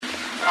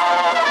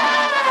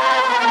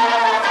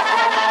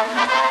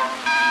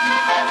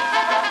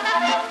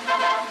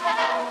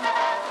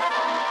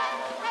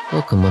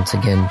Welcome once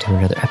again to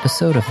another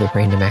episode of the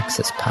Random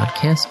Access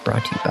Podcast,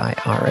 brought to you by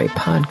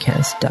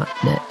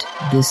rapodcast.net.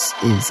 This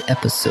is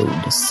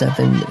episode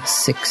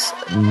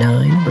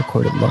 769,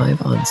 recorded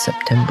live on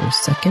September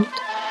 2nd,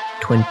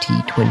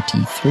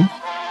 2023.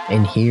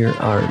 And here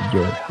are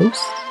your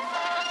hosts,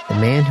 the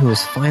man who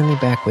is finally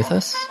back with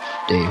us,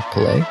 Dave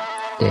Pillay.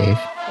 Dave.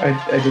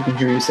 I didn't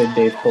hear you say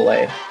Dave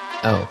Pillay.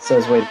 Oh. So I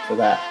was waiting for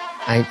that.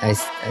 I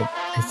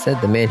said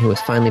the man who is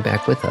finally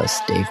back with us,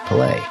 Dave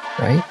Pillay,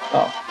 right?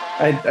 Oh.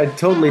 I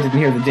totally didn't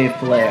hear the Dave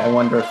Pillay. I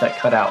wonder if that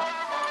cut out.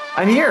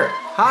 I'm here.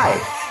 Hi.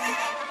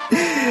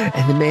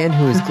 And the man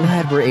who is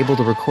glad we're able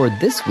to record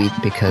this week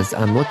because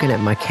I'm looking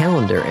at my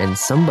calendar and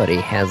somebody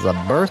has a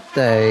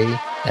birthday.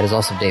 That is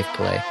also Dave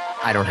Pillay.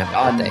 I don't have a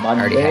birthday. On Monday? I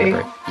already had a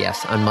birthday.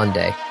 Yes, on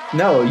Monday.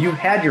 No, you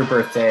had your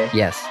birthday.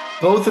 Yes.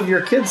 Both of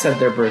your kids had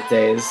their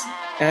birthdays.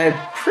 And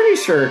I'm pretty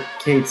sure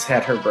Kate's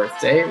had her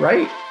birthday,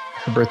 right?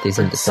 Her birthday's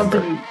in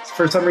December.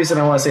 For some reason,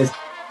 I want to say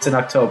it's in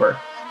October.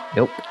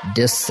 Nope.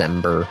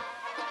 December.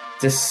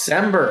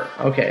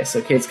 Okay,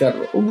 so Kate's got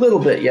a little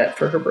bit yet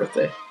for her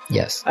birthday.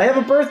 Yes. I have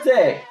a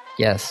birthday.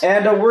 Yes.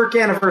 And a work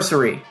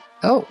anniversary.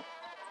 Oh.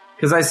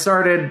 Because I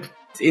started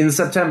in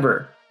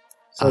September.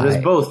 So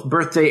there's both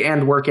birthday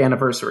and work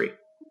anniversary.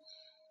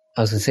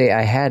 I was going to say,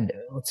 I had,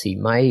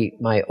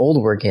 my old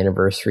work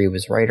anniversary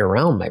was right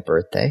around my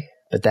birthday,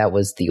 but that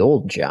was the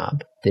old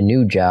job. The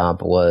new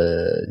job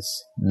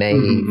was May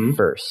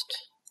 1st.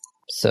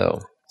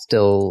 So,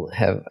 still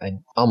have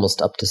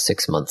almost up to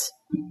 6 months.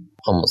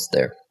 Almost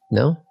there.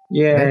 No?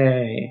 Yay.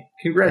 Okay.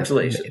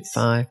 Congratulations.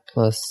 5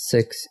 plus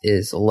 6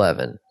 is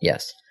 11.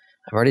 Yes.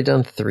 I've already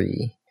done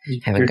 3.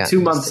 You're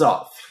 2 months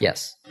off.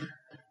 Yes.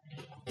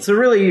 So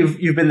really,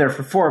 you've been there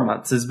for 4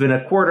 months. It's been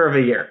a quarter of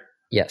a year.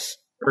 Yes.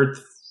 Or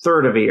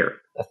third of a year.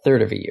 A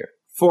third of a year.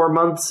 4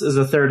 months is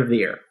a third of the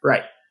year.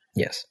 Right.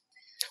 Yes.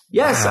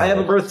 Yes, Wow. I have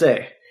a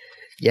birthday.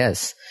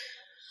 Yes.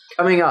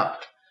 Coming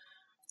up.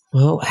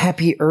 Well,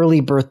 happy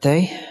early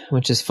birthday,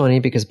 which is funny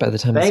because by the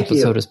time this Thank you.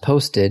 episode is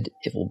posted,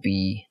 it will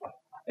be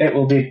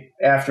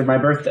after my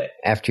birthday.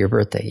 after your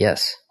birthday,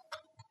 yes.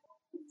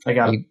 I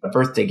got a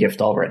birthday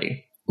gift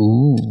already.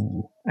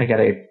 Ooh. I got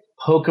a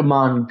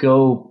Pokemon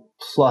Go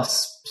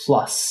Plus.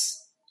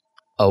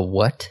 A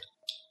what?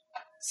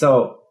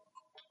 So,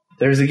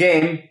 there's a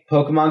game,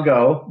 Pokemon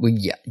Go. Well,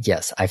 yeah,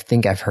 yes, I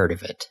think I've heard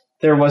of it.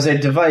 There was a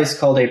device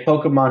called a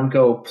Pokemon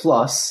Go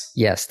Plus.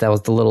 Yes, that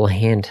was the little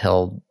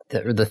handheld,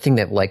 the thing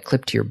that like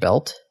clipped to your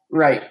belt.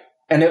 Right.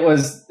 And it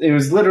was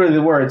literally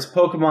the words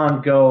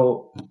Pokemon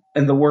Go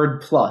and the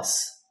word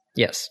plus.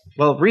 Yes.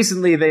 Well,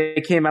 recently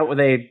they came out with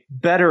a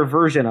better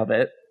version of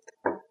it,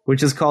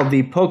 which is called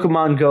the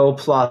Pokemon Go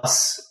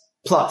Plus.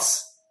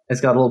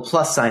 It's got a little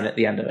plus sign at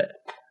the end of it.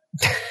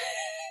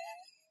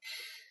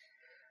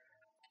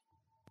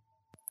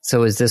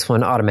 So is this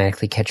one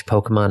automatically catch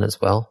Pokemon as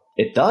well?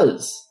 It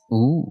does.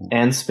 Ooh.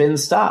 And spin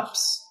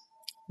stops.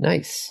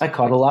 Nice. I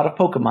caught a lot of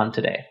Pokemon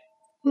today.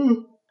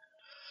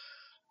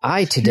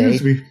 I today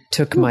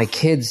took my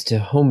kids to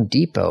Home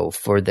Depot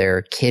for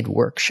their kid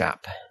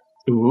workshop.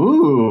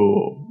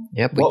 Ooh.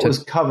 Yep. What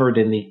was covered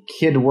in the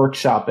kid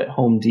workshop at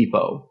Home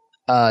Depot?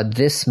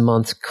 This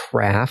month's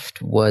craft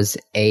was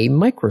a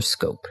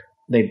microscope.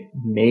 They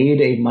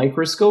made a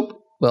microscope?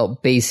 Well,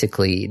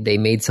 basically, they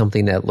made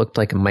something that looked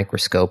like a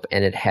microscope,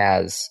 and it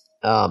has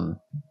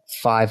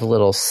 5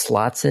 little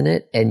slots in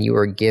it, and you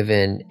are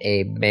given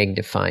a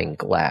magnifying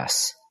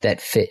glass that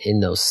fit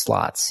in those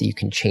slots. So you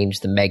can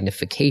change the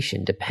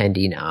magnification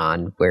depending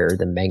on where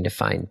the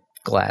magnifying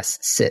glass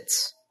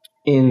sits.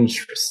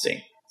 Interesting.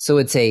 So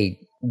it's a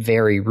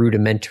very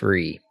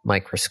rudimentary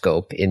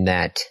microscope in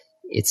that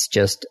it's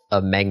just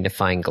a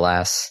magnifying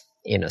glass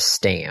in a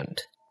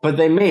stand. But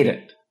they made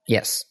it.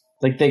 Yes.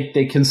 Like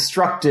they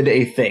constructed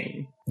a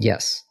thing.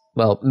 Yes.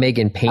 Well,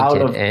 Megan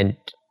painted and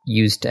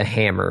used a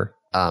hammer.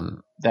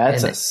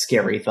 That's a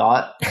scary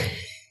thought.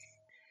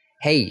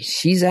 Hey,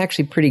 she's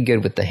actually pretty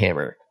good with the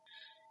hammer.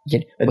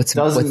 It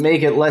doesn't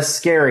make it less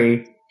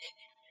scary.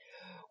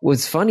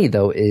 What's funny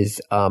though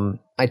is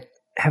I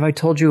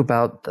told you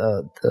about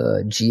the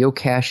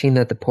geocaching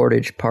that the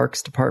Portage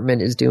Parks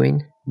Department is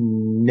doing?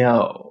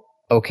 No.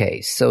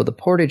 Okay, so the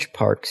Portage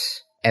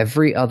Parks,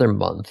 every other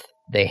month,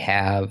 they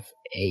have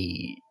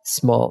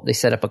they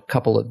set up a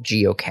couple of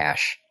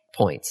geocache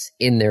points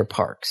in their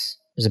parks.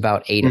 There's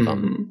about 8 of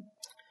them.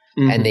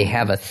 And they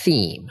have a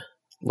theme.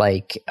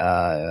 Like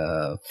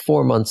 4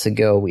 months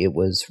ago, it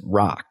was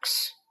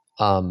rocks.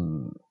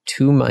 2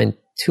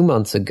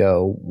 months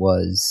ago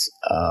was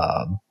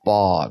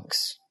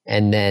bogs.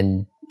 And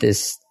then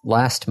this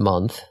last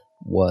month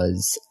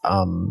was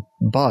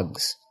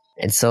bugs.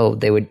 And so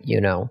they would,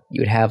 you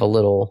would have a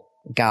little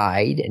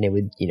guide and it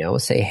would,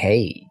 say,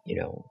 hey,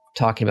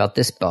 talking about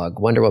this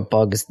bug, wonder what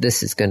bug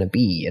this is going to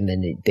be. And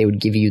then they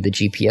would give you the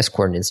GPS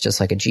coordinates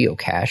just like a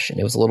geocache. And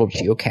it was a little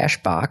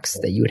geocache box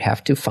that you would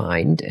have to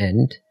find.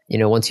 And,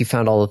 once you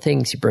found all the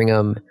things, you bring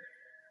them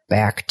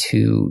back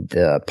to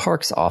the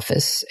parks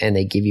office and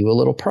they give you a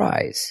little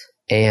prize.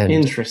 And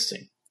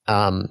interesting.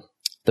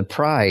 The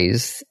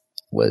prize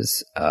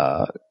was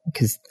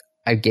because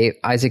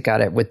Isaac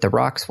got it with the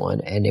rocks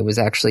one, and it was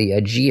actually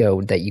a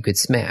geode that you could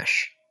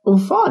smash. Oh,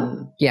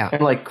 fun. Yeah.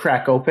 And like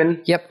crack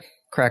open? Yep.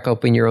 Crack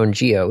open your own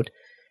geode.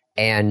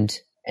 And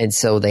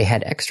so they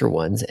had extra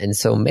ones, and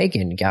so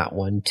Megan got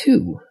one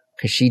too,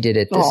 because she did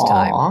it this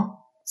time.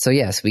 So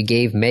yes, we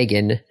gave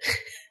Megan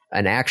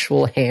an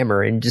actual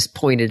hammer and just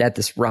pointed at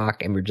this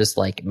rock, and we're just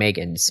like,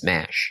 Megan,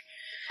 smash.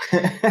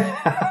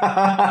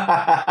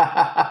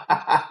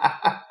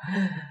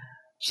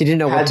 She didn't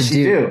know what to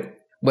do.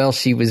 Well,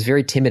 she was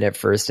very timid at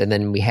first, and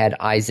then we had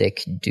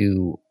Isaac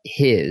do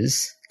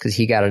his, because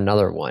he got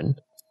another one.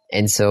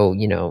 And so,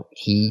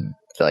 he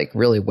like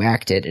really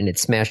whacked it, and it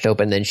smashed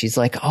open. Then she's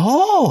like,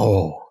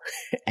 oh,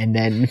 and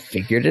then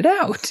figured it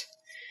out.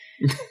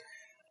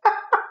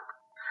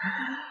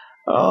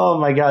 Oh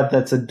my God,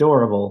 that's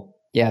adorable.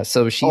 Yeah,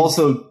 so she's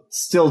also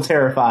still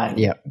terrifying.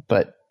 Yeah,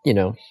 but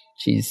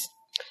she's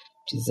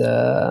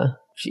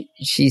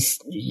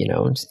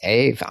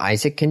hey, if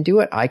Isaac can do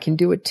it, I can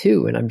do it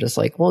too. And I'm just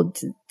like, well,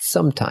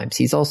 sometimes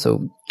he's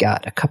also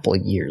got a couple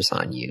of years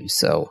on you,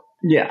 so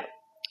yeah, a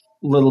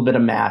little bit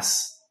of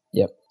mass.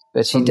 Yep,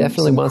 but she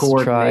definitely wants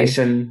to try.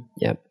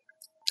 Yep.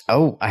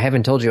 Oh, I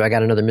haven't told you I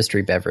got another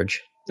mystery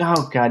beverage.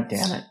 Oh, God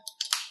damn it!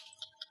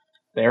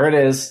 There it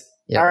is.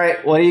 Yep. All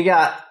right, what do you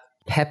got?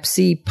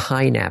 Pepsi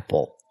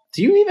pineapple.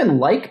 Do you even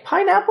like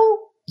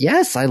pineapple?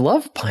 Yes, I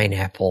love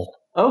pineapple.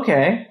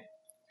 Okay.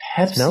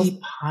 Pepsi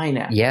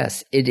pineapple.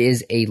 Yes, it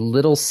is a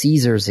Little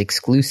Caesars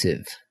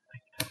exclusive.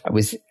 I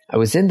was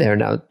in there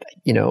now,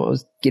 I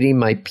was getting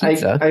my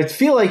pizza. I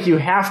feel like you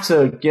have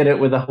to get it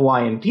with a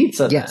Hawaiian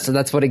pizza. Yeah, so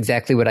that's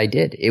exactly what I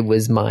did. It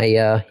was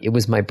my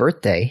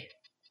birthday.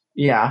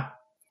 Yeah.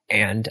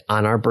 And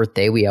on our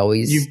birthday, we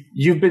always...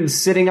 You've been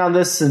sitting on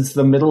this since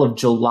the middle of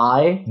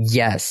July?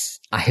 Yes.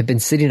 I have been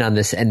sitting on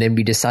this, and then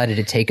we decided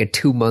to take a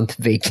 2-month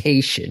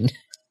vacation.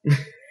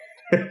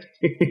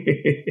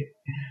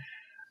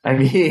 I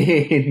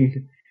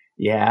mean,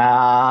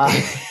 yeah.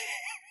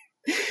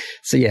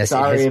 So yes.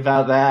 Sorry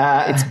about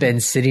that. It's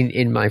been sitting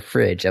in my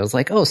fridge. I was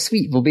like, oh,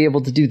 sweet, we'll be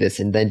able to do this.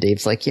 And then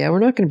Dave's like, yeah, we're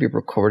not going to be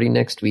recording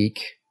next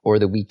week or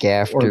the week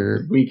after.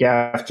 Or the week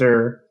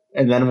after.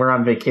 And then we're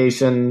on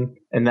vacation.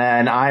 And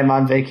then I'm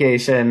on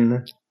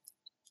vacation.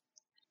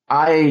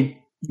 I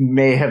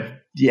may have,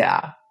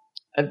 yeah.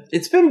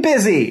 It's been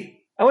busy.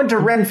 I went to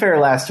Ren Fair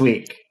last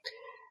week.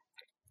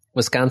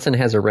 Wisconsin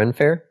has a Ren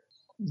Fair?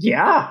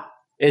 Yeah.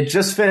 It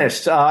just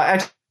finished.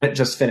 Actually, it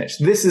just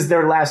finished. This is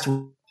their last.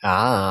 Look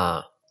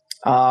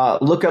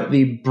up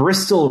the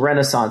Bristol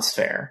Renaissance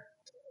Fair.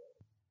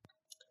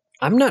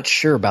 I'm not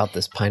sure about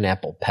this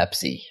pineapple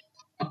Pepsi.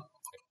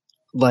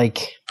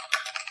 Like,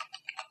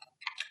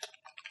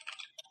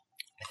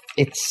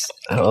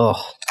 I'm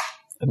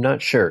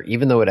not sure,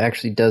 even though it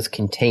actually does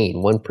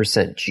contain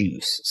 1%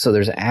 juice. So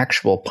there's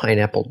actual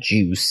pineapple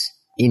juice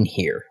in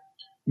here.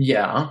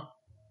 Yeah.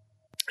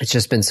 It's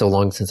just been so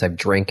long since I've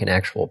drank an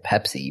actual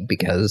Pepsi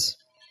because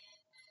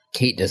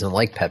Kate doesn't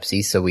like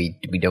Pepsi, so we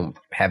don't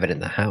have it in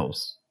the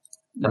house.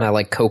 Right. And I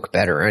like Coke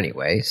better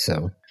anyway,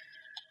 so.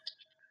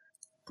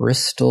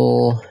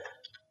 Bristol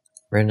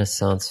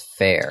Renaissance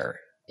Fair.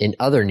 In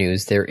other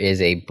news, there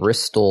is a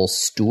Bristol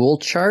stool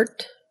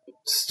chart.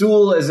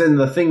 Stool as in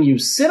the thing you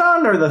sit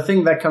on or the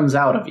thing that comes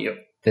out of you?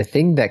 The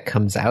thing that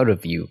comes out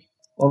of you.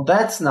 Well,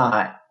 that's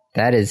not.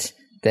 That is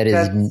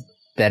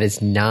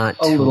not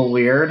a little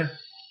weird.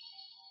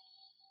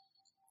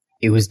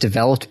 It was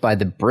developed by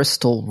the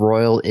Bristol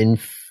Royal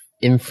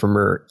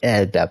Infirmary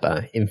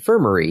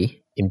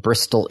in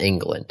Bristol,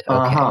 England. Okay.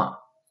 Uh-huh.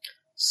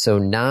 So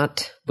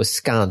not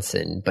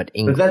Wisconsin, but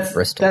England, but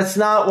Bristol. That's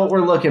not what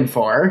we're looking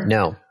for.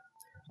 No.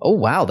 Oh,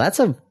 wow. That's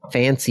a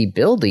fancy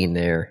building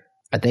there.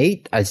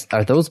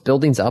 Are those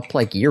buildings up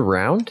like year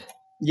round?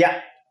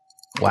 Yeah.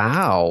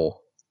 Wow.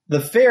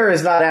 The fair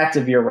is not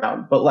active year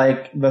round, but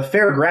like the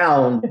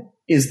fairground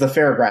is the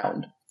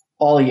fairground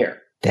all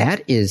year.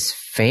 That is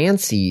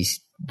fancy.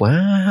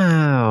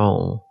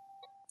 Wow.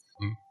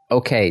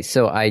 Okay,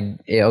 so I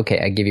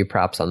give you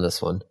props on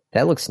this one.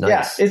 That looks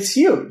nice. Yeah, it's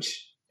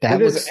huge.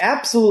 It is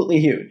absolutely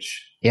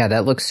huge. Yeah,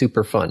 that looks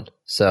super fun.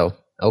 So,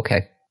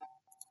 okay.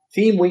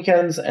 Theme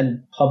weekends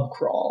and pub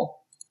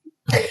crawl.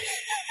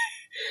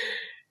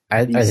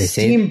 Are they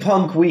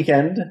Steampunk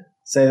weekend.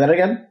 Say that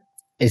again.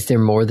 Is there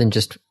more than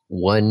just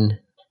one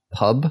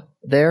pub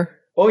there?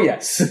 Oh,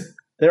 yes.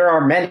 There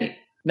are many.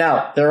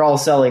 Now, they're all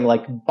selling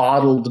like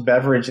bottled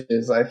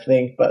beverages, I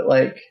think, but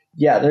like,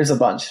 yeah, there's a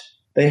bunch.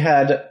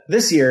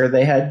 This year,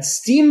 they had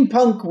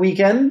Steampunk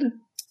Weekend,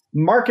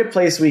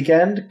 Marketplace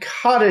Weekend,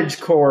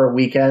 Cottagecore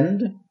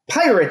Weekend,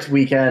 Pirate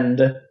Weekend,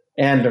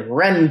 and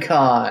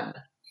RenCon.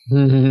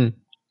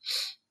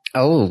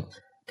 Oh,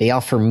 they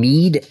offer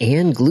mead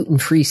and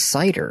gluten-free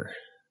cider.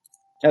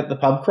 At the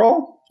pub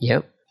crawl?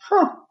 Yep.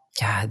 Huh.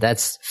 God,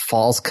 that's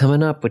fall's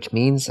coming up, which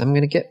means I'm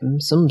going to get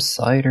some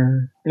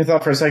cider. I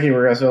thought for a second you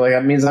were going to say, like,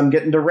 that means I'm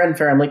getting to Ren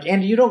Fair. I'm like,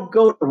 Andy, you don't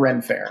go to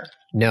Ren Fair.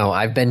 No,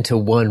 I've been to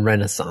one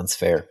Renaissance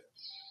Fair.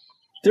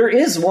 There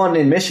is one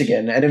in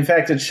Michigan, and in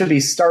fact, it should be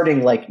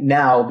starting, like,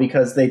 now,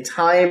 because they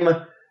time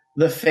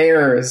the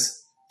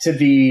fairs to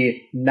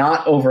be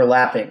not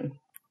overlapping.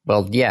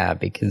 Well, yeah,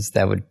 because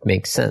that would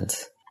make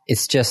sense.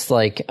 It's just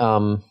like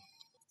the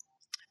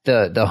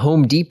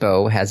Home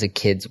Depot has a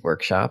kids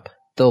workshop.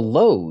 The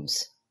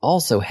Lowe's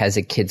also has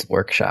a kids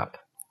workshop,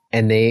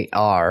 and they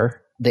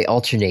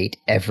alternate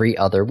every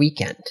other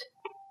weekend.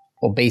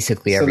 Well,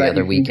 basically every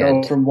other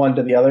weekend. Go from one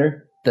to the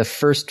other. The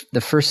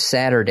first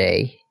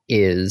Saturday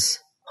is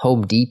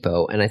Home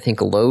Depot, and I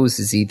think Lowe's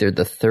is either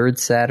the third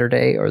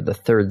Saturday or the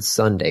third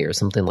Sunday or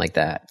something like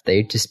that.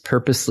 They just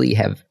purposely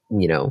have,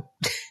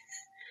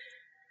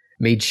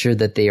 made sure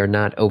that they are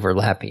not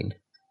overlapping.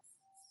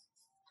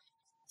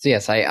 So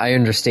yes, I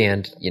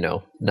understand,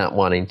 not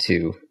wanting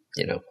to,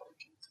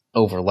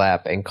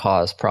 overlap and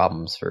cause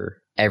problems for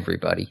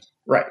everybody.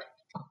 Right.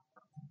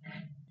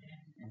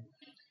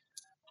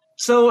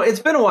 So it's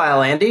been a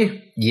while,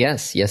 Andy.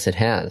 Yes, it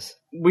has.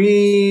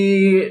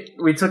 We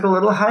took a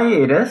little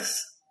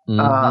hiatus. Mm-hmm.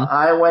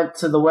 I went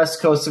to the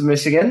west coast of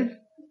Michigan,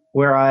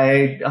 where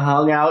I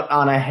hung out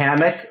on a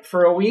hammock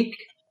for a week,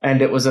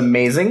 and it was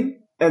amazing.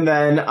 And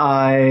then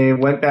I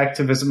went back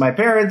to visit my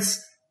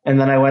parents, and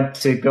then I went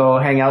to go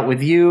hang out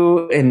with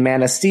you in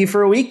Manistee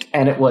for a week,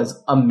 and it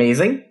was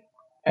amazing.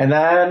 And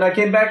then I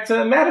came back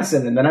to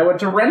Madison, and then I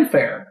went to Ren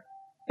Fair,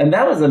 and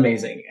that was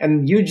amazing.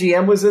 And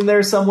UGM was in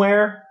there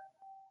somewhere.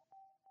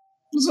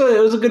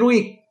 It was a good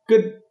week,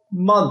 good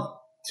month,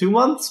 2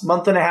 months,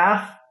 month and a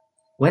half.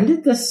 When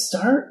did this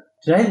start?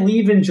 Did I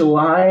leave in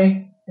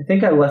July? I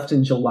think I left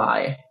in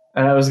July.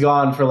 And I was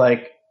gone for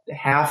like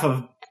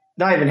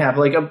not even half,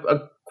 like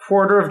a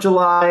quarter of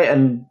July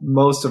and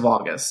most of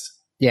August.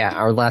 Yeah,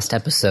 our last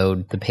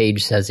episode, the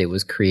page says it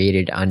was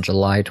created on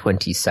July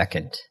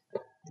 22nd.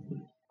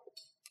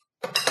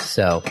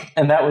 So.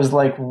 And that was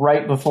like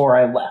right before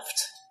I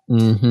left.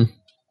 Mm-hmm.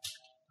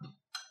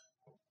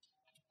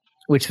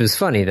 Which was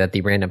funny that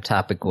the random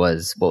topic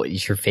was, what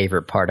is your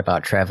favorite part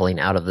about traveling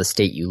out of the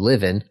state you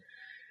live in?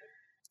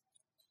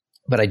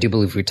 But I do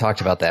believe we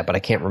talked about that, but I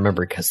can't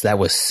remember because that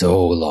was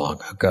so long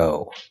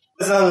ago.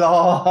 It was a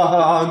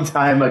long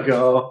time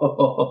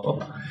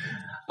ago.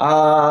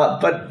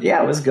 But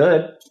yeah, it was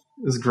good.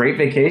 It was a great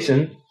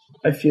vacation.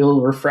 I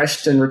feel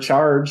refreshed and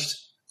recharged.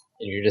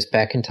 And you're just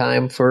back in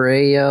time for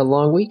a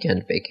long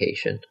weekend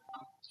vacation.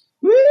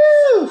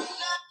 Woo!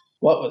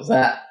 What was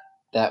that?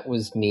 That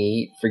was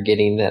me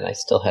forgetting that I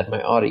still had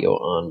my audio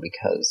on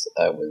because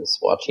I was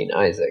watching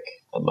Isaac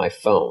on my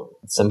phone.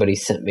 Somebody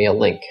sent me a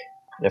link.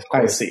 And of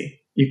course, I see.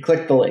 You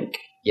clicked the link.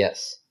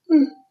 Yes.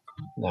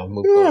 Now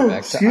move on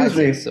back to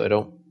Isaac so I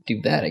don't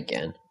do that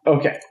again.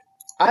 Okay.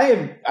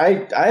 I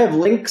have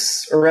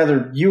links, or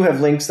rather, you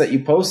have links that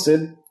you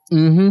posted.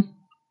 Mm-hmm.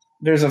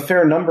 There's a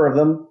fair number of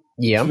them.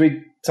 Yeah. Should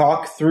we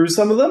talk through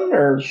some of them,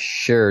 or?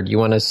 Sure. Do you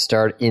want to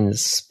start in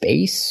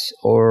space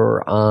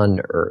or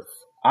on Earth?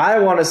 I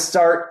want to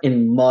start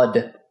in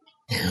mud.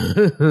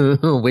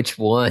 Which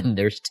one?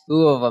 There's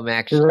two of them,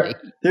 actually.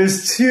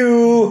 There's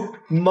two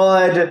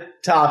mud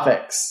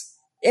topics.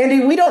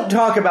 Andy, we don't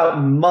talk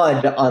about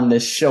mud on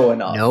this show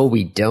enough. No,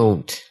 we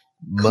don't.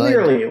 Mud.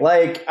 Clearly,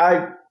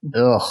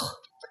 Ugh.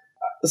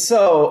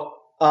 So,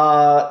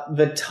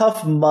 the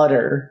Tough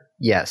Mudder.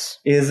 Yes.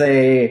 Is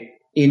a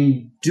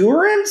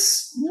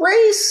endurance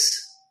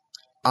race?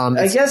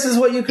 I guess is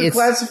what you could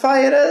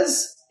classify it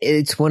as.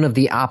 It's one of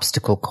the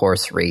obstacle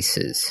course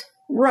races.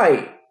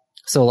 Right.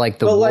 So like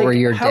the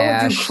Warrior Dash.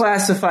 How would you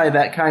classify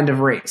that kind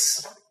of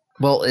race?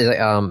 Well,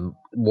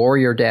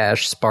 Warrior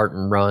Dash,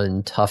 Spartan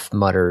Run, Tough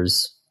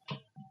Mudders.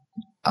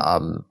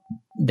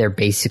 They're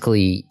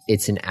basically,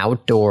 it's an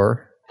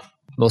outdoor.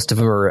 Most of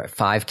them are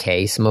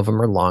 5K. Some of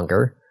them are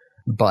longer.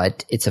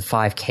 But it's a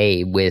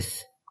 5K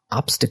with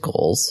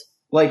obstacles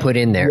put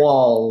in there.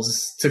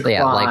 Walls to climb.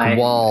 Yeah, like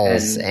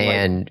walls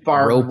and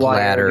rope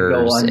ladders.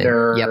 To go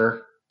under. Yep.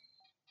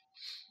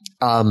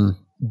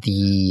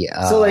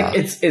 So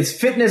it's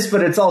fitness,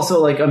 but it's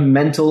also like a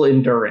mental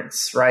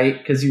endurance, right?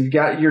 Because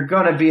you're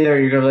gonna be there.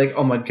 You're gonna be like,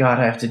 oh my god,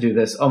 I have to do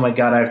this. Oh my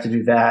god, I have to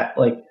do that.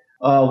 Like,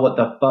 oh, what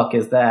the fuck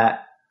is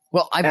that?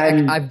 Well,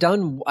 I've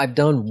done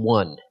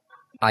one.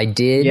 I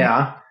did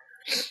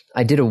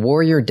a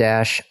Warrior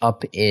Dash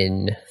up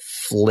in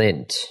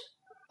Flint.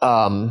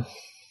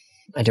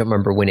 I don't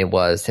remember when it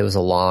was. It was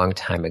a long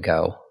time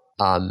ago.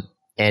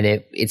 And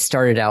it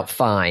started out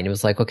fine. It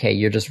was like, okay,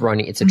 you're just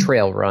running. It's a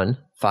trail run,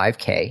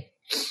 5K.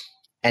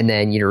 And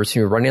then, so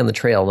you're running on the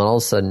trail, and then all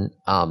of a sudden,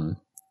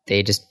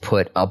 they just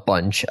put a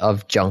bunch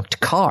of junked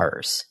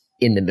cars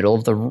in the middle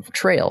of the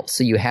trail.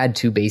 So you had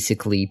to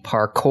basically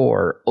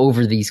parkour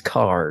over these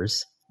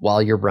cars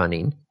while you're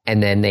running.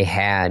 And then they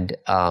had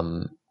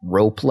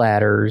rope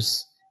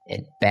ladders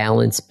and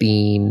balance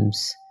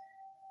beams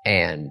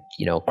and,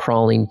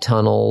 crawling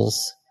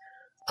tunnels.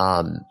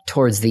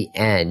 Towards the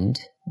end,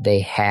 they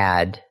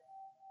had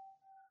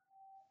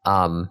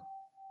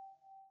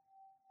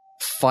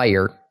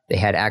fire. They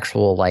had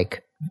actual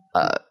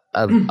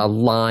a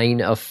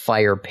line of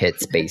fire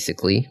pits,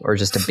 basically, or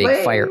just a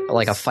big fire,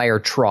 like a fire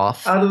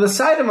trough. Out of the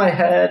side of my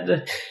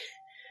head.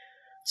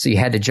 So you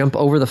had to jump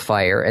over the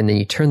fire, and then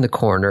you turn the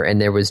corner, and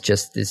there was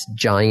just this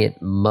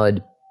giant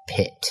mud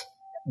pit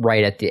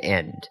right at the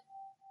end.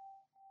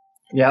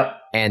 Yep.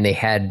 And they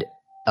had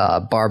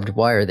barbed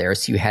wire there,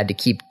 so you had to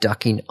keep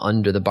ducking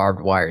under the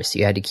barbed wire. So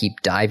you had to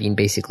keep diving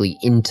basically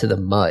into the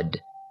mud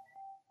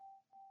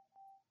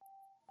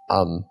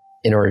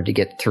in order to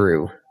get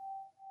through.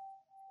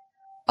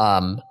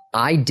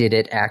 I did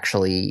it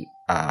actually.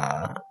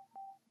 I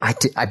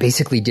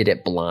basically did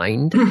it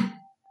blind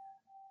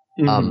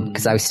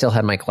because I still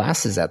had my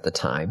glasses at the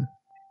time,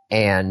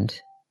 and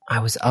I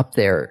was up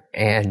there,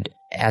 and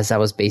as I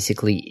was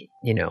basically,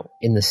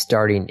 in the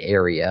starting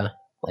area,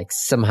 like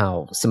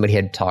somehow somebody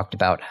had talked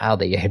about how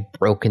they had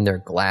broken their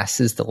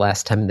glasses the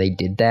last time they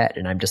did that,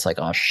 and I'm just like,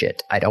 oh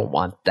shit, I don't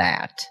want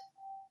that.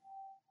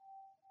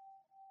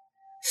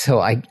 So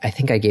I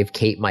think I gave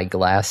Kate my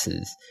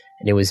glasses,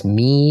 and it was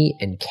me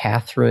and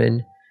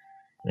Catherine,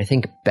 and I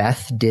think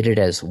Beth did it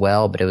as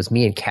well, but it was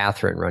me and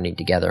Catherine running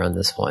together on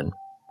this one.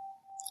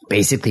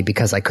 Basically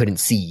because I couldn't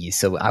see,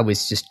 so I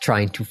was just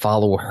trying to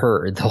follow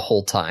her the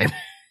whole time.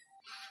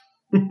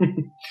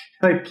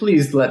 Like,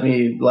 please let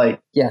me,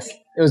 Yes.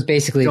 It was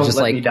basically don't just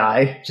let like, me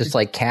die. just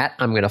like, Kat,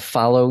 I'm going to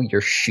follow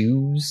your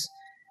shoes,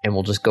 and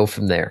we'll just go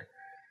from there.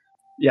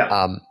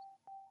 Yeah.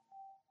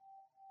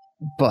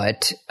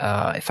 But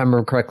if I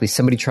remember correctly,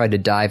 somebody tried to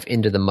dive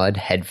into the mud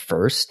head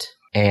first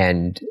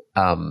and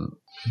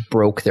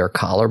broke their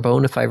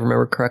collarbone, if I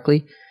remember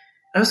correctly.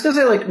 I was going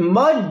to say,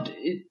 mud,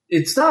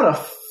 it's not a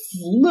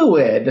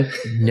fluid.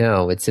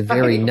 No, it's a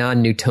very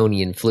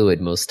non-Newtonian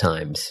fluid most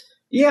times.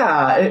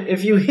 Yeah,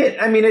 if you hit,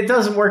 it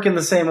doesn't work in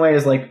the same way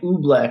as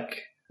Oobleck.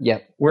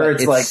 Yep. Where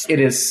it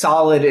is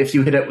solid if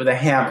you hit it with a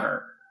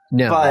hammer.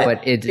 No,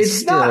 but it's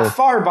still not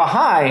far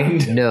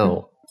behind.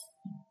 No.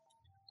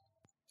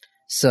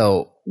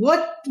 So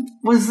what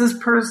was this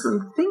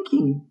person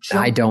thinking?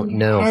 I don't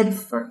know.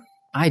 Headfirst?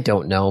 I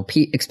don't know.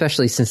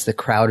 Especially since the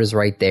crowd is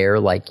right there,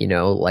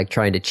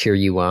 trying to cheer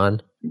you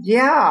on.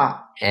 Yeah.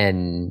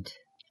 And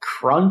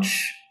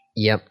crunch.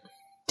 Yep.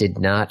 Did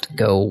not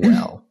go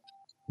well.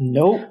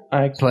 Nope.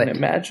 I can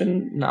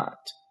imagine not.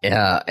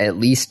 At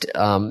least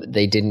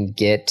they didn't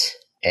get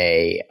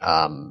a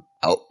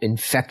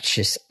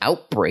infectious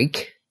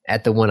outbreak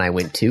at the one I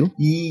went to.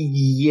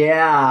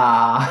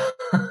 Yeah.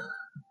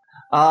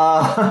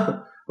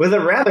 With a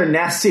rather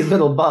nasty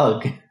little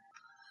bug.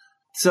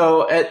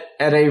 So at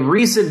a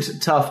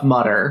recent Tough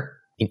Mudder,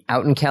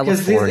 out in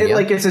California,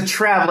 it's a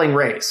traveling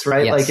race,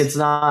 right? Yes. It's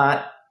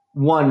not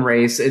one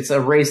race; it's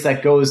a race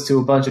that goes to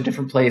a bunch of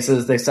different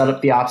places. They set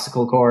up the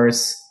obstacle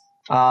course,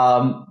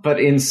 but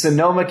in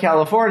Sonoma,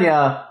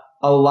 California,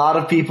 a lot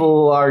of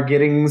people are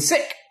getting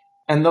sick,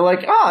 and they're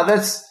like,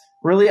 that's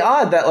really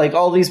odd that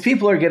all these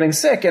people are getting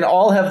sick, and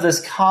all have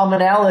this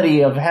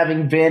commonality of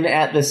having been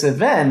at this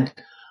event.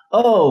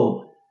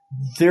 Oh,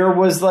 there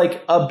was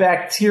a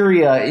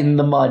bacteria in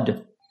the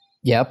mud.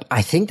 Yep.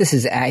 I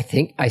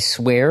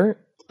swear.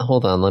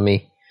 Hold on, let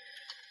me.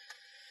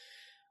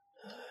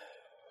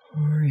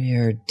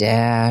 Warrior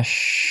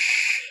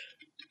Dash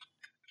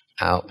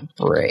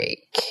outbreak.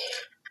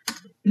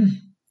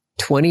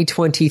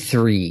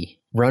 2023.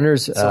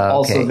 Runners. So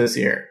also this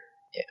year.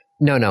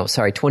 No,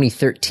 sorry,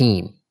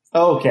 2013.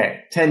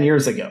 Okay, 10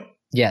 years ago.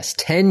 Yes,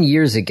 10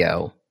 years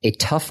ago, a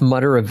Tough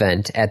Mudder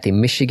event at the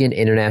Michigan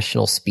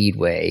International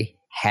Speedway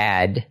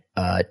had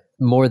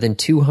more than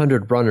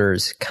 200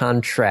 runners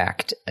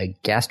contract a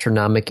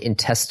gastronomic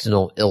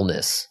intestinal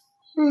illness.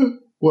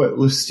 What,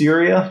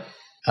 listeria?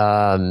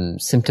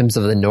 Symptoms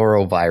of the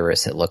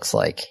norovirus, it looks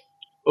like.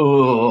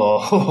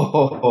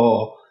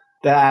 Oh,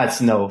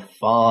 that's no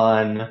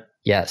fun.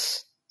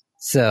 Yes.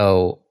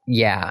 So,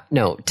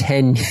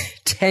 10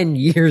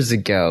 years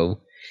ago,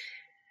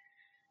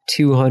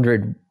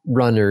 200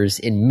 runners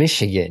in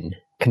Michigan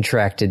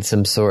contracted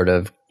some sort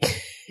of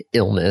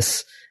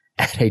illness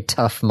at a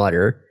Tough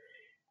Mudder.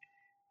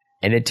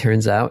 And it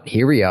turns out,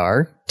 here we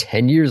are,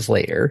 10 years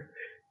later.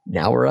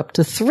 Now we're up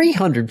to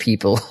 300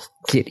 people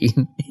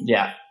getting.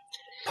 Yeah.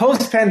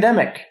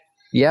 Post-pandemic.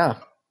 Yeah.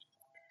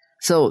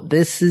 So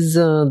this is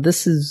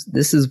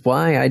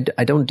why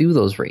I don't do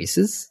those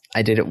races.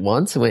 I did it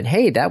once and went,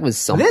 hey, that was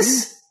something.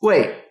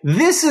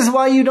 This is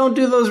why you don't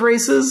do those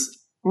races?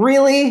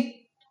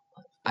 Really?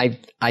 I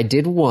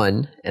did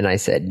one and I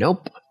said,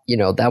 nope.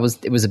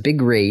 It was a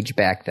big rage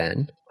back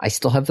then. I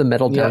still have the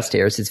medal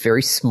downstairs. It's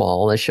very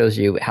small. That shows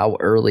you how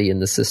early in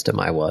the system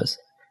I was.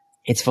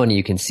 It's funny.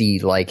 You can see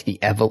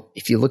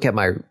if you look at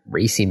my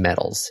racing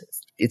medals,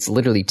 it's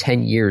literally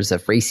 10 years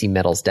of racing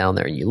medals down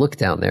there. And you look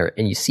down there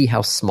and you see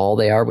how small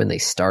they are when they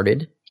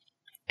started.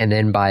 And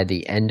then by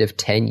the end of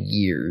 10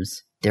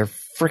 years, they're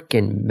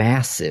freaking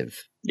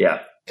massive.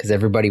 Yeah. Because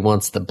everybody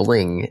wants the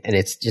bling. And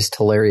it's just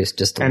hilarious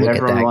just to look at that.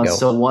 And everyone wants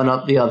to one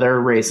up the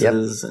other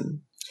races. Yep.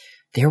 And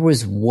there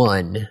was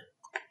one,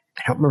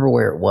 I don't remember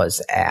where it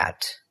was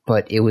at,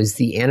 but it was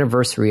the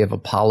anniversary of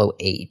Apollo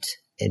 8,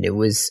 and it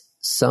was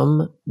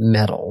some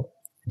medal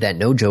that,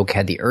 no joke,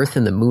 had the Earth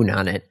and the Moon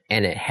on it,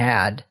 and it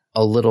had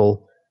a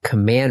little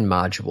command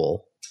module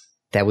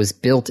that was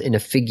built in a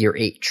figure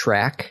 8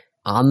 track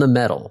on the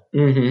medal.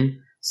 Mm-hmm.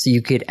 So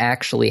you could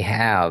actually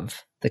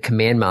have the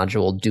command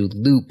module do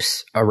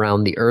loops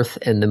around the Earth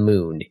and the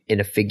Moon in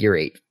a figure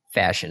 8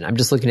 fashion. I'm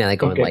just looking at it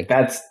going Okay, like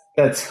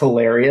that's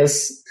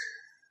hilarious.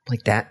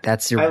 Like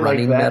that's your I like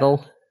running that.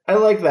 medal. I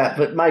like that,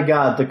 but my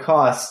God, the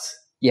cost.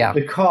 Yeah.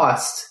 The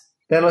cost.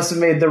 That must have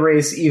made the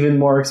race even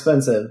more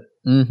expensive.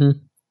 Mm-hmm.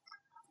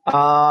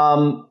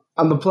 On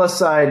the plus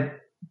side,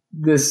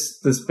 this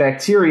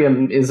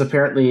bacterium is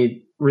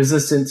apparently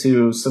resistant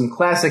to some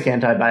classic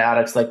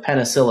antibiotics like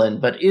penicillin,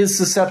 but is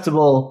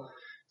susceptible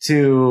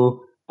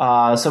to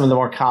some of the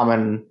more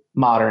common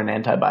modern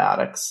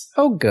antibiotics.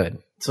 Oh, good.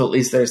 So at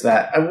least there's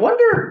that. I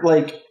wonder,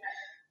 like,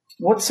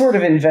 what sort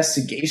of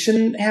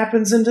investigation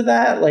happens into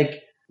that?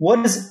 Like,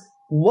 what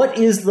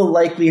is the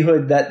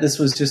likelihood that this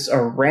was just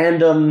a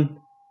random,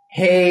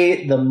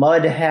 hey, the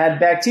mud had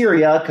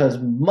bacteria because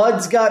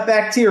mud's got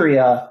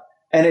bacteria,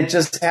 and it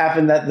just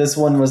happened that this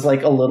one was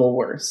like a little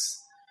worse,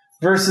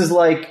 versus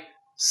like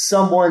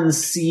someone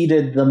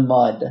seeded the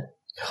mud.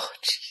 Oh,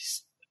 jeez.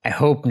 I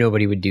hope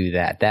nobody would do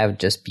that. That would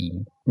just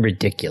be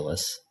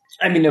ridiculous.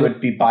 I mean, it would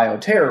be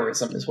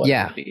bioterrorism, is what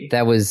it would be.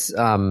 That was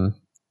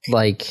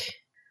like,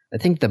 I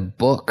think the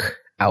book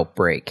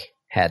Outbreak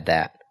had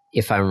that,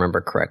 if I remember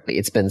correctly.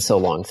 It's been so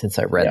long since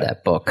I read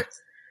that book,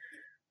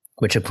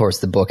 which of course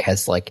the book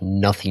has like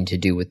nothing to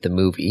do with the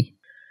movie.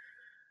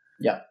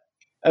 Yeah.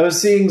 I was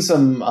seeing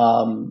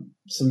some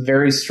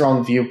very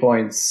strong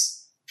viewpoints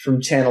from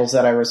channels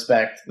that I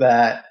respect,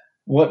 that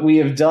what we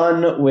have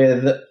done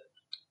with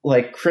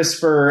like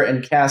CRISPR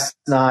and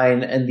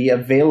Cas9 and the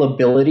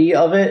availability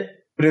of it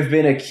would have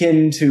been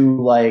akin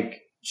to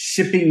like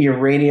shipping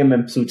uranium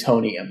and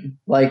plutonium.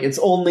 Like, it's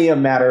only a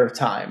matter of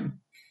time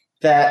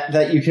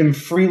that you can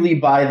freely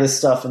buy this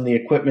stuff and the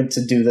equipment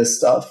to do this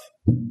stuff.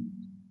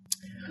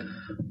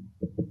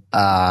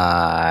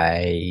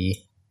 I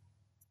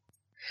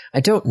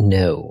don't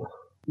know.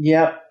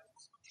 Yep.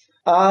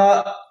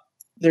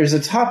 There's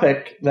a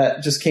topic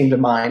that just came to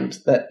mind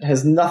that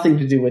has nothing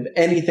to do with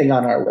anything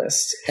on our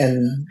list,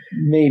 and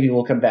maybe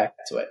we'll come back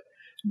to it.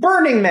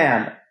 Burning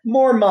Man!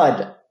 More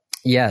mud.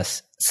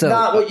 Yes. So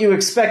not what you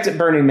expect at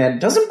Burning Man.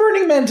 Doesn't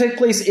Burning Man take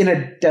place in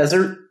a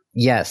desert?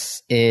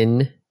 Yes,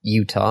 in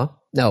Utah.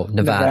 No,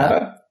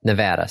 Nevada.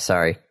 Nevada,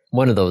 sorry.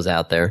 One of those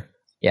out there.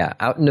 Yeah,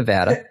 out in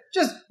Nevada.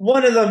 Just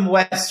one of them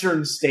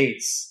western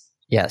states.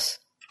 Yes.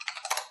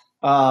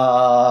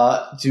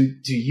 Do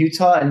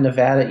Utah and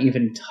Nevada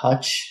even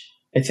touch?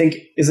 I think,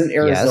 isn't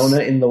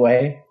Arizona in the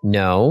way?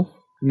 No.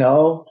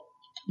 No?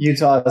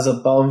 Utah is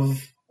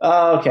above...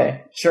 Oh,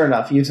 okay. Sure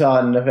enough, Utah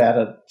and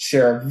Nevada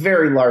share a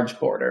very large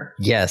border.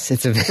 Yes,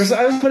 it's a...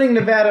 I was putting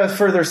Nevada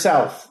further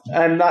south.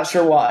 I'm not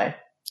sure why.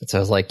 So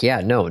I was like, yeah,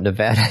 no,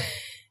 Nevada.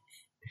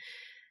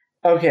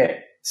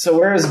 Okay, so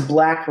where is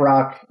Black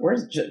Rock?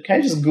 Can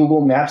I just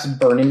Google Maps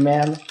Burning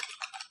Man?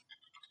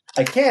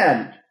 I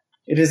can.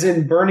 It is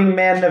in Burning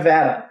Man,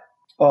 Nevada.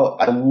 Oh,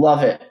 I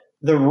love it.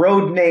 The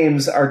road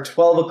names are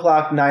 12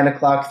 o'clock, 9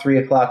 o'clock, 3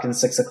 o'clock, and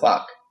 6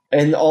 o'clock.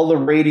 And all the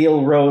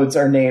radial roads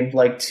are named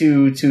like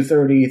 2,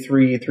 2:30,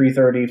 3,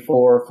 3:30,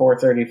 4,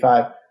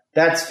 4:35.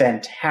 That's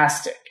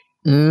fantastic.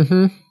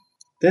 Mm-hmm.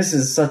 This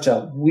is such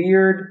a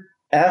weird,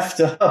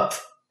 effed up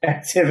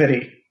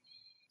activity.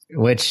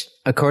 Which,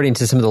 according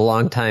to some of the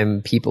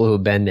longtime people who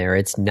have been there,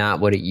 it's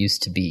not what it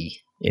used to be.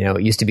 You know,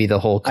 it used to be the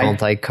whole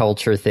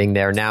culture thing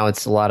there. Now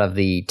it's a lot of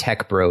the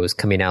tech bros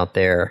coming out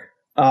there.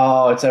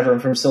 Oh, it's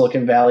everyone from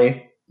Silicon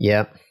Valley.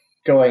 Yep.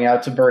 Going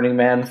out to Burning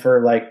Man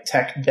for like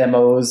tech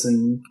demos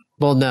and...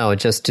 Well, no,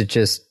 just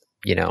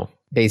you know,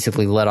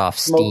 basically let off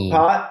steam. Smoke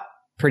pot?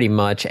 Pretty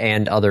much,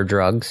 and other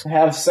drugs.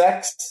 Have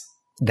sex?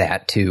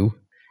 That too.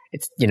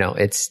 It's, you know,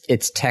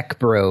 it's tech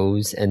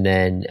bros and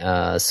then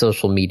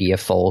social media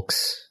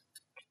folks.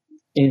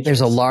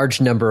 There's a large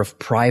number of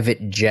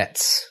private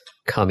jets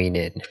coming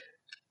in.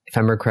 If I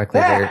remember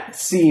correctly, that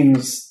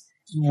seems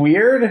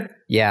weird.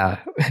 Yeah.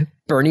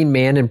 Burning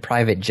Man and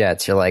private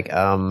jets. You're like,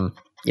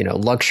 you know,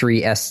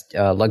 luxury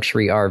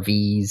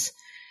RVs,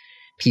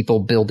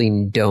 people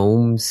building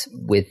domes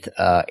with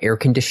air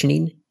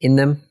conditioning in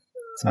them.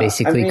 It's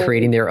basically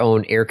creating their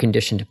own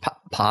air-conditioned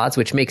pods,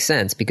 which makes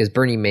sense because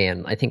Burning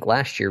Man, I think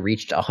last year,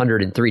 reached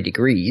 103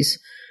 degrees.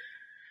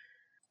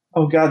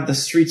 Oh, God, the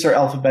streets are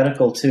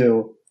alphabetical,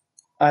 too.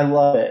 I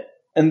love it.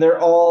 And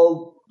they're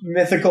all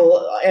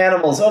mythical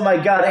animals. Oh, my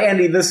God,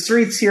 Andy, the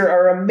streets here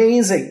are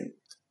amazing.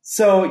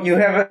 So you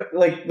have,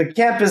 like, the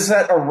camp is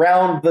set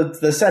around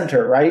the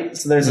center, right?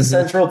 So there's a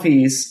central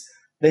piece.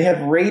 They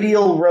have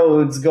radial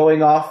roads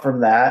going off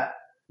from that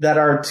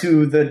are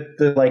to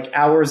the like,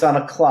 hours on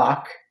a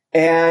clock.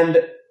 And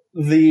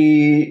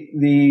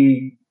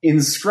the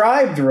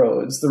inscribed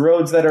roads, the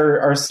roads that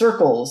are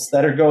circles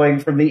that are going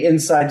from the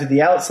inside to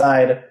the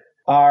outside,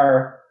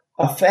 are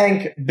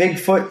Afank,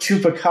 Bigfoot,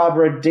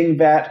 Chupacabra,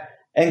 Dingbat,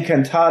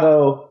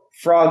 Encantado,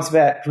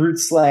 Frogsbat,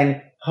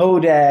 Bruteslang,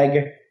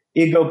 Hodag,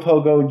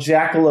 Igopogo,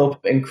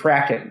 Jackalope, and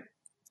Kraken.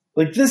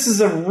 Like, this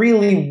is a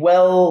really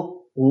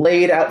well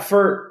laid out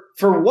for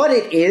what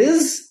it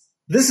is.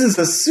 This is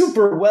a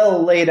super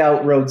well laid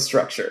out road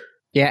structure.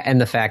 Yeah,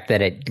 and the fact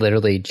that it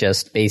literally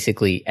just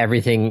basically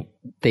everything,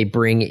 they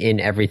bring in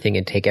everything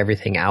and take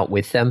everything out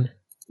with them.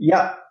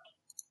 Yeah.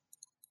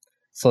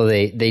 So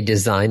they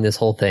designed this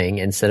whole thing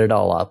and set it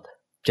all up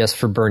just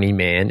for Burning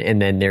Man,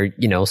 and then they're,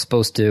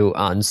 supposed to,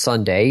 on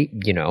Sunday,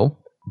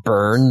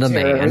 burn the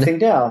Tear man. everything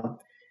down.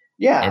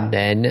 Yeah. And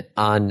then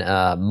on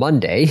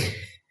Monday,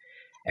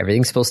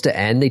 everything's supposed to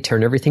end. They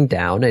turn everything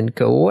down and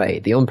go away.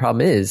 The only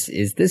problem is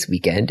this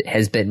weekend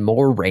has been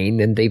more rain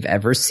than they've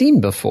ever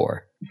seen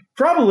before.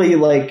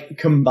 Probably,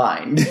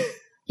 combined.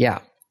 Yeah.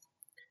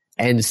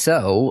 And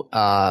so,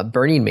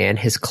 Burning Man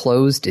has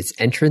closed its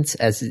entrance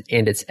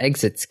and its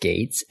exits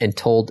gates and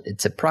told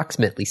its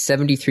approximately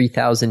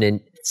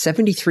 73,000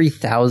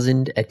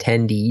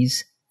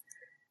 attendees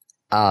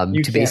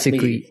to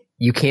basically,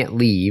 you can't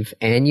leave,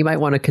 and you might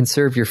want to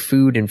conserve your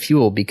food and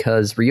fuel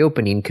because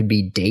reopening could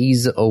be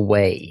days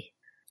away.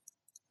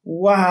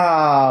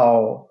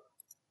 Wow.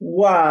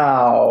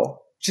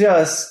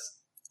 Just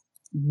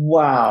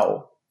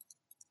wow.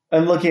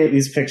 I'm looking at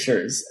these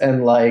pictures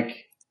and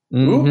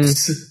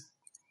oops.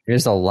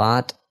 There's a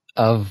lot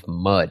of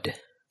mud.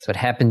 That's what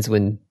happens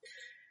when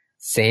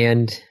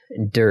sand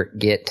and dirt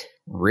get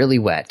really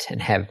wet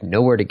and have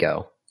nowhere to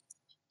go.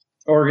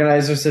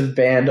 Organizers have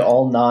banned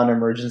all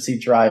non-emergency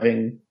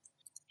driving.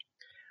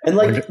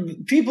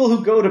 And people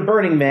who go to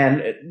Burning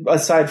Man,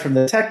 aside from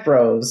the tech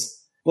bros,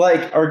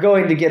 are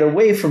going to get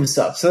away from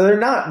stuff. So they're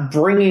not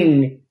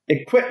bringing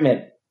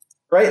equipment,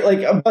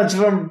 right? A bunch of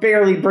them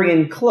barely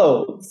bringing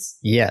clothes.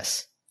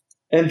 Yes.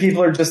 And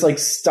people are just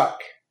stuck.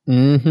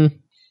 Mm-hmm.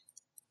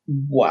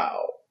 Wow.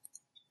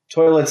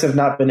 Toilets have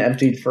not been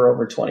emptied for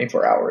over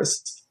 24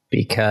 hours.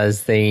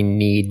 Because they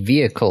need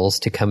vehicles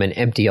to come and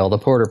empty all the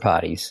porta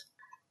potties.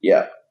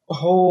 Yeah.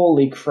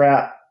 Holy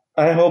crap.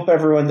 I hope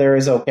everyone there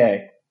is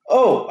okay.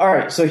 Oh, all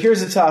right. So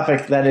here's a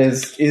topic that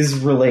is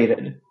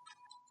related.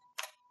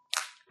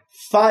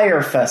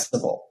 Fire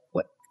Festival.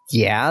 What?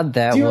 Yeah,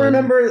 that. Do you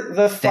remember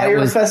the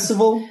Fire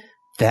Festival?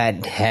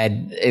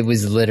 It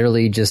was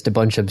literally just a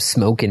bunch of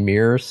smoke and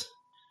mirrors.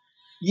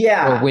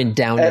 Yeah. Or went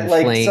down in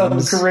flames.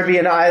 Some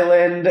Caribbean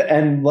island,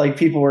 and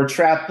people were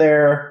trapped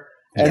there,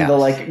 and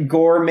the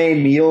gourmet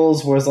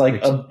meals was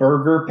a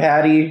burger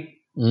patty.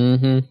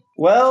 Mm-hmm.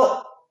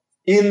 Well,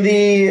 in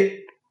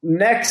the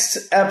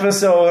next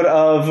episode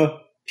of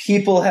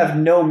People Have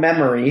No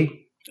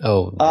Memory,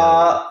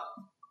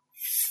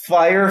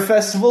 Fire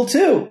Festival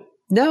 2.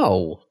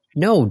 No,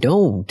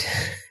 don't.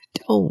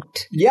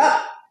 Don't.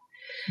 Yep.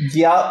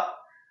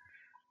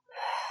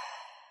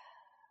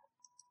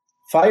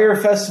 Fire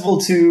Festival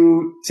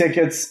 2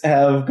 tickets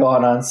have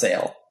gone on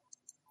sale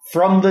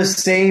from the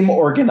same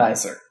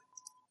organizer.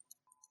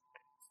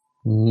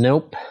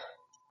 Nope.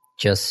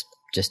 Just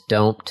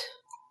don't.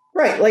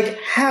 Right,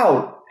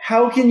 how?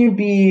 How can you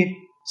be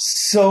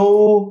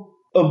so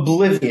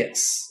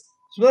oblivious?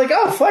 So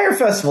oh, Fire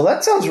Festival,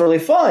 that sounds really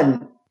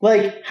fun.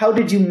 How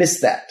did you miss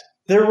that?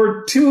 There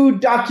were 2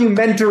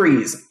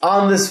 documentaries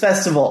on this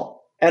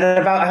festival and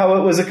about how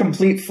it was a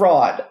complete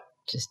fraud.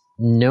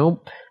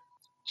 Nope.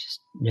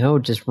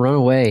 Just run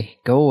away.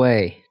 Go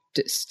away.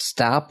 Just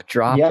stop,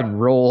 drop, and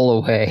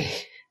roll away.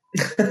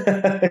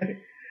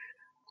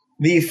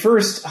 The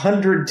first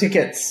 100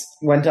 tickets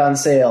went on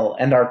sale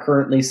and are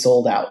currently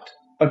sold out,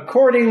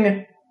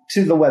 according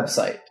to the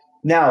website.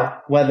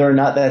 Now, whether or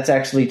not that's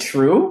actually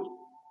true,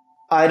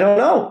 I don't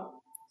know.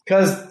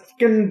 Because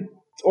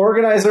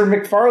organizer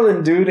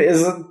McFarlane dude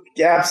is an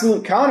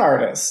absolute con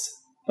artist.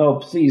 Oh,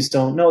 please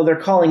don't. No, they're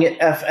calling it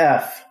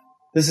FF.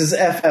 This is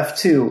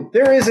FF2.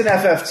 There is an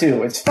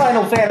FF2. It's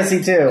Final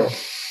Fantasy 2.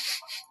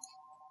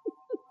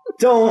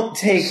 Don't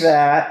take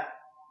that.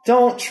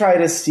 Don't try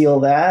to steal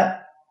that.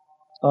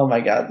 Oh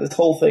my god, this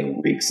whole thing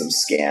reeks of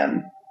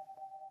scam.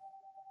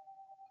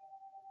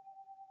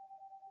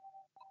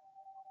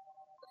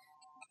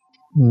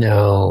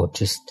 No,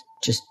 just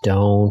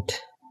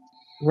don't.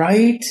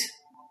 Right?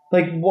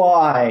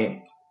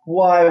 Why?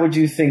 Why would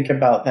you think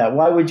about that?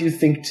 Why would you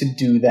think to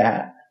do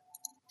that?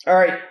 All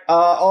right.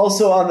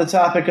 Also on the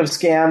topic of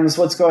scams,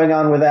 what's going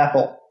on with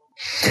Apple?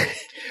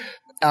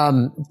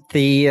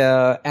 The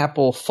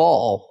Apple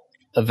Fall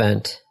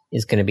event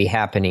is going to be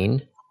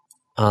happening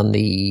on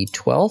the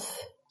 12th.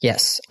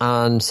 Yes,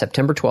 on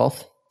September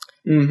 12th.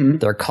 Mm-hmm.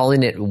 They're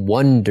calling it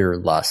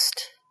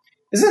Wonderlust.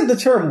 Isn't the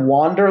term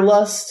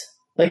Wanderlust?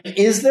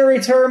 Is there a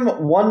term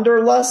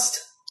Wanderlust?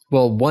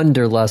 Well,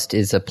 Wanderlust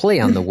is a play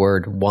on the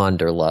word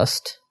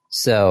Wanderlust.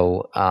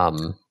 So,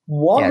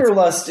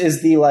 Wanderlust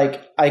is the,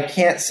 I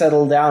can't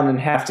settle down and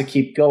have to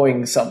keep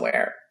going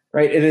somewhere,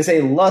 right? It is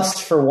a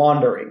lust for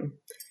wandering.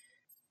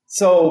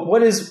 So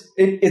what is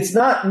it? It's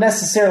not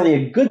necessarily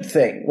a good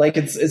thing.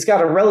 It's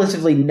got a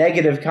relatively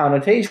negative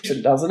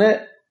connotation, doesn't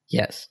it?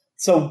 Yes.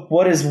 So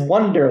what is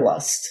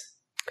Wanderlust?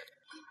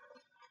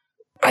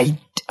 I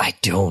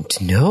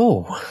don't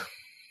know.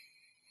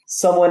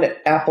 Someone at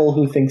Apple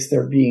who thinks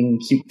they're being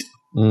cute.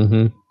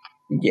 Mm-hmm.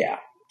 Yeah.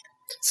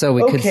 So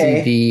we could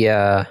see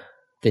the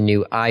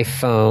new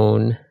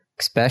iPhone.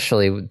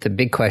 Especially, the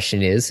big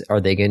question is, are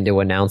they going to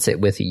announce it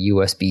with a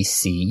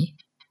USB-C?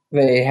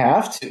 They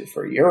have to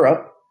for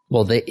Europe.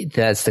 Well,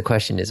 that's the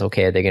question is,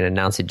 okay, are they going to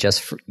announce it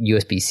just for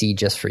USB-C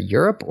just for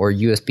Europe, or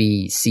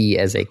USB-C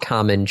as a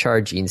common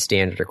charging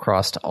standard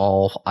across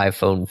all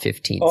iPhone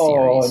 15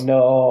 series?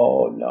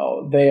 Oh,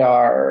 no. They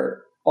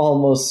are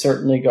almost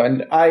certainly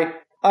going... I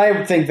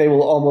think they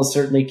will almost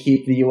certainly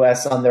keep the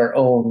US on their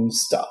own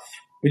stuff.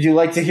 Would you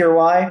like to hear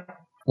why?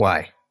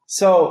 Why?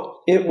 So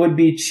it would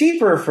be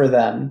cheaper for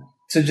them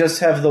to just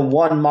have the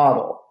one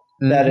model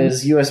that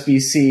is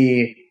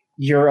USB-C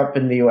Europe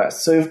and the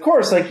US. So of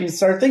course, like you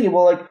start thinking,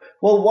 well,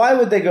 why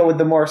would they go with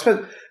the more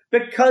expensive?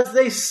 Because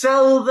they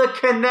sell the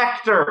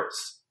connectors.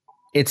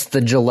 It's the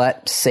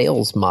Gillette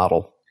sales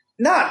model.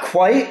 Not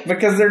quite,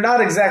 because they're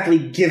not exactly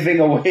giving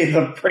away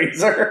the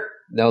Razr.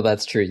 No,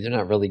 that's true. They're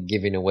not really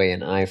giving away an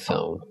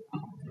iPhone.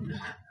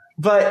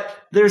 But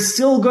they're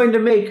still going to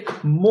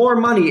make more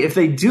money. If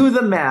they do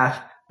the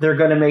math, they're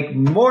going to make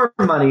more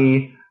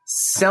money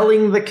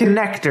selling the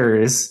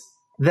connectors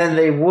than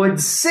they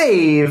would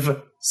save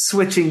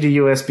switching to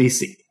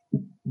USB-C.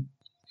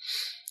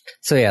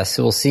 So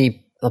we'll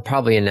see. They'll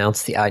probably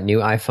announce the new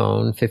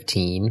iPhone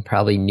 15,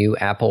 probably new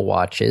Apple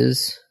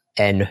Watches,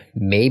 and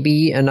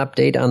maybe an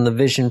update on the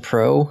Vision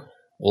Pro.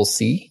 We'll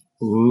see.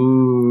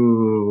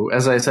 Ooh,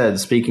 as I said,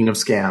 speaking of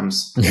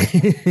scams.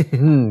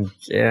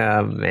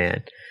 Yeah,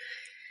 man.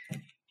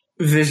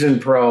 Vision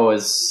Pro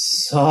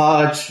is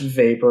such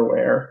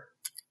vaporware.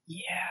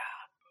 Yeah.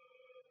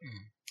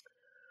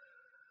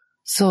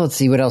 So let's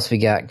see what else we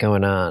got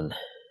going on.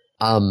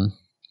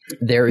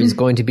 There is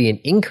going to be an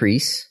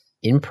increase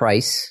in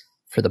price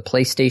for the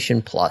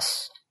PlayStation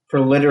Plus. For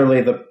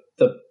literally the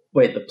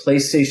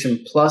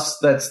PlayStation Plus,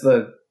 that's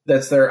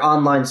their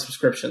online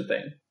subscription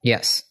thing.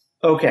 Yes.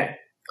 Okay.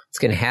 It's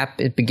going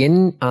to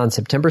begin on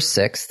September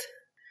 6th.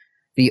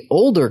 The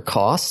older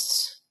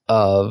costs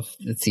of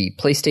the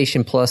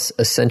PlayStation Plus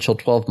Essential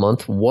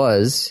 12-month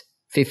was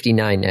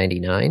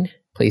 $59.99.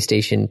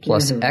 PlayStation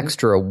Plus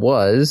Extra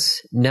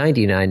was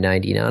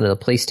 $99.99, and the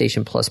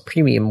PlayStation Plus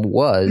Premium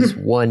was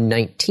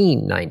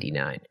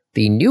 $119.99.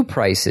 The new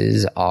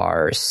prices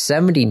are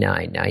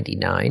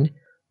 $79.99,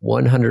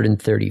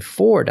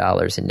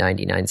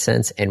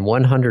 $134.99, and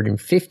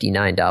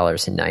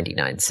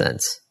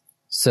 $159.99.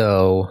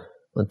 So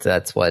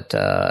that's what,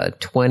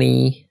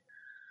 20,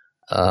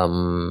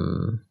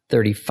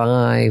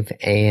 35,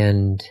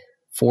 and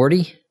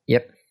 40?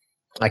 Yep.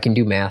 I can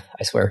do math,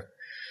 I swear.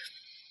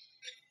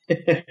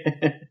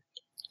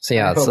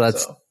 So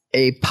that's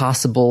a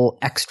possible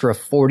extra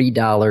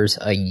 $40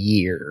 a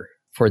year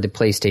for the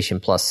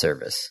PlayStation Plus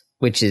service,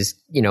 which is,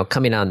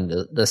 coming on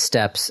the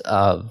steps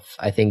of,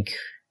 I think,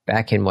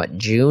 back in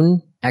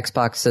June,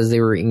 Xbox says they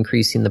were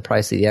increasing the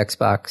price of the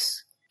Xbox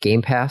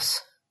Game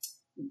Pass.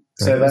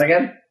 Say that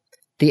again?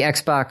 The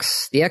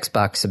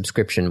Xbox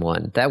subscription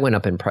one, that went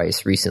up in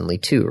price recently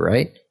too,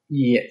 right?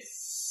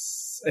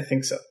 Yes, I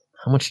think so.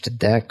 How much did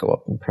that go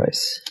up in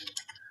price?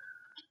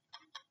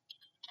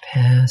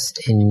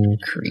 Past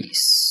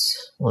increase.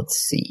 Let's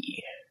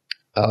see.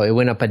 Oh, it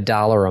went up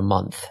 $1 a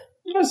month.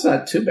 That's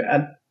not too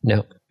bad.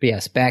 No. But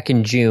yes, back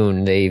in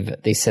June,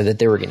 they said that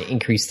they were going to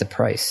increase the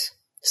price.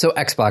 So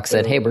Xbox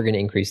said, hey, we're going to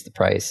increase the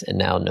price. And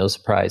now, no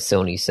surprise,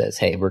 Sony says,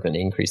 hey, we're going to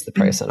increase the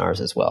price on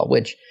ours as well,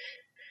 which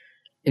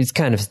is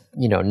kind of,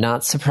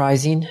 not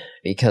surprising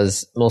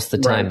because most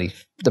of the time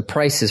the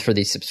prices for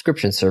these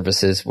subscription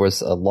services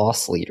was a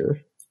loss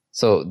leader.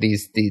 So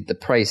the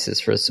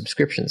prices for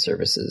subscription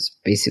services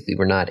basically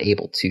were not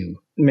able to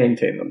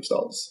maintain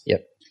themselves.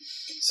 Yep.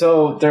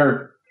 So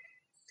they're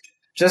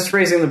just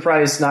raising the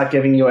price, not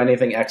giving you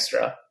anything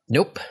extra.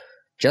 Nope.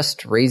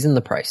 Just raising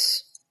the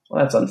price.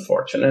 Well, that's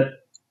unfortunate.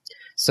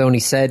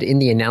 Sony said in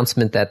the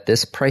announcement that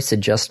this price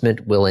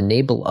adjustment will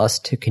enable us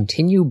to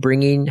continue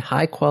bringing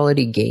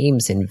high-quality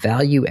games and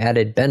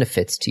value-added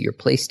benefits to your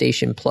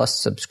PlayStation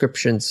Plus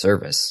subscription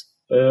service.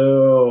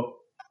 Oh.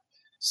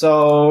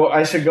 So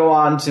I should go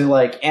on to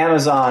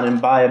Amazon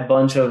and buy a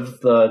bunch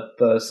of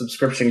the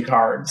subscription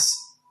cards.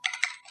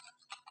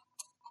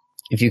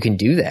 If you can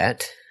do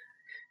that.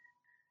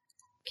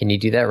 Can you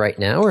do that right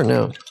now or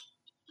no?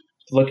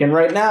 Looking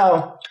right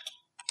now.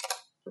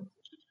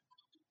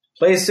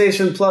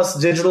 PlayStation Plus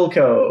digital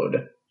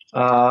code.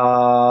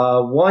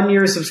 1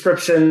 year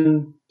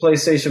subscription,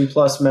 PlayStation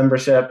Plus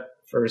membership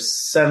for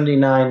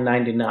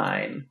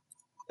 $79.99.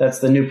 That's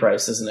the new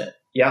price, isn't it?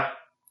 Yep.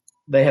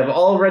 They have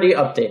already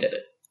updated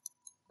it.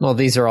 Well,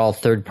 these are all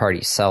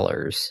third-party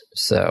sellers,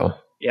 so...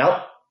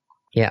 Yep.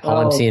 Yeah, all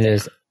I'm seeing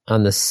is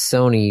on the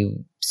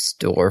Sony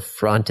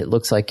storefront, it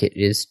looks like it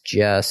is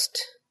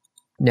just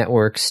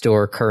network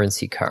store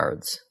currency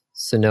cards.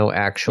 So no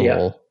actual...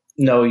 Yeah.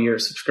 No, your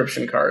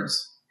subscription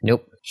cards.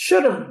 Nope.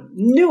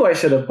 Knew I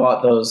should have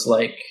bought those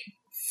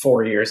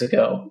 4 years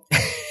ago.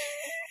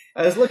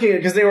 I was looking at it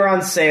because they were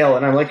on sale,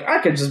 and I'm like,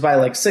 I could just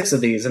buy 6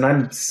 of these, and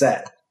I'm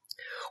set.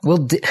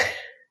 Well,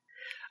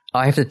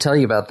 I have to tell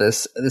you about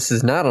this. This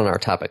is not on our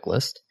topic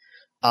list,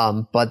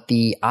 but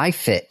the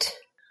iFit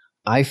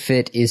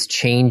is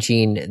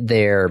changing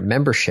their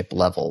membership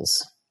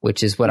levels,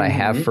 which is what I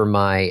have for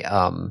my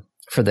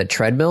for the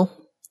treadmill,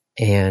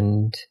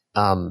 and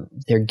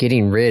they're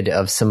getting rid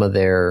of some of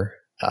their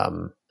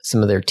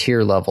some of their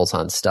tier levels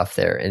on stuff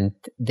there, and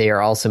they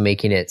are also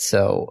making it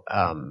so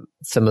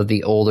some of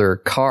the older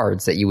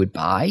cards that you would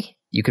buy,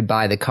 you could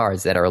buy the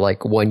cards that are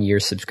like 1 year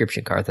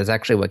subscription cards. That's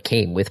actually what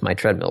came with my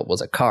treadmill,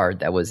 was a card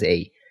that was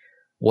a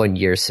 1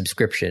 year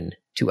subscription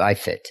to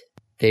iFit.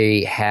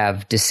 They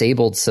have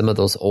disabled some of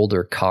those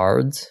older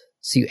cards,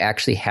 so you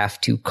actually have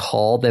to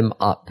call them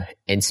up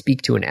and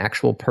speak to an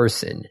actual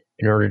person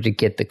in order to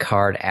get the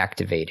card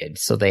activated.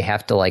 So they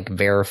have to like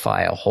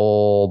verify a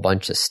whole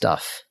bunch of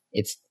stuff.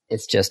 It's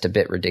just a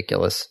bit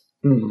ridiculous.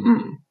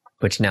 Mm-hmm.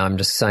 Which now I'm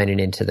just signing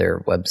into their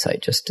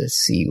website just to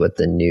see what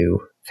the new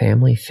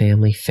family.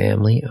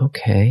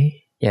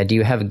 Okay. Yeah, do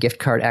you have a gift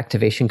card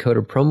activation code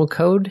or promo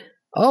code?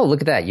 Oh,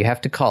 look at that. You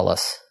have to call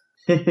us.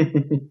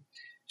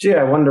 Gee,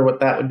 I wonder what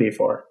that would be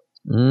for.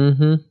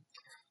 Mm-hmm.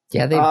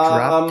 Yeah,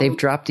 they've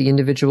dropped the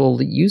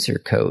individual user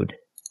code.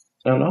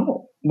 I don't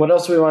know. What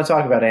else do we want to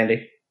talk about,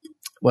 Andy?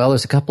 Well,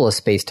 there's a couple of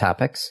space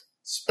topics.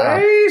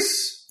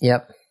 Space?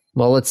 Yep.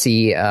 Well, let's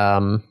see.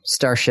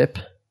 Starship.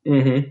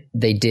 Mm-hmm.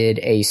 They did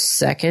a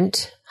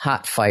second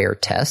hot fire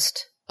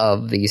test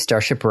of the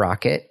Starship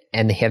rocket,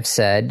 and they have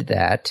said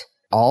that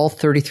all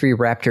 33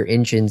 Raptor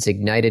engines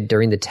ignited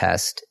during the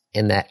test,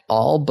 and that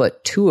all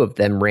but 2 of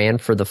them ran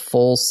for the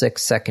full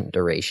 6-second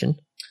duration.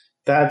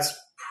 That's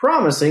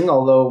promising,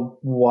 although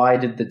why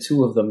did the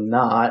 2 of them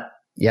not?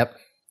 Yep.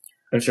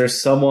 I'm sure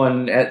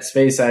someone at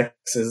SpaceX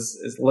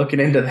is looking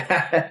into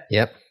that.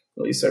 Yep.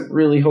 At least I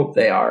really hope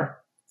they are.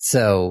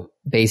 So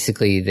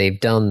basically, they've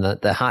done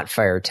the hot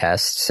fire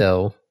test,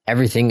 so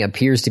everything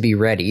appears to be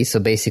ready. So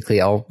basically,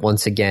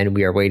 once again,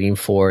 we are waiting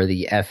for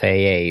the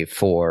FAA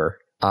for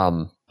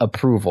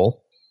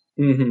approval.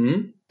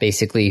 Mm-hmm.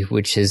 Basically,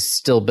 which has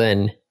still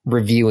been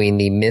reviewing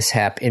the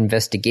mishap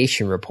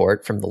investigation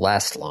report from the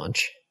last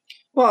launch.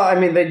 Well, I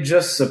mean, they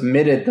just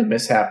submitted the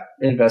mishap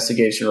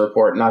investigation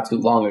report not too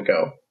long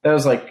ago. That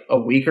was like a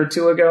week or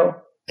 2 ago.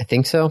 I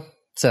think so.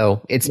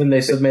 So it's when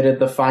they submitted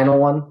the final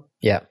one.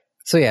 Yeah.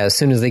 So yeah, as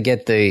soon as they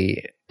get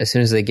the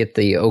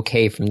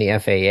okay from the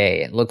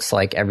FAA, it looks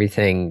like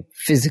everything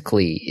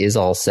physically is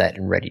all set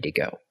and ready to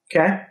go.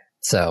 Okay.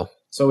 So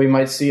we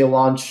might see a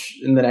launch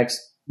in the next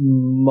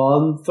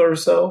month or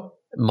so.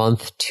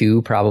 Month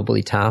 2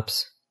 probably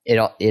tops.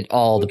 It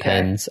all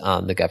depends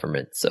on the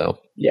government. So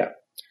yeah.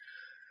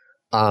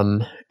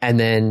 And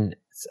then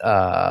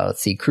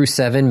let's see, Crew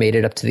 7 made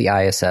it up to the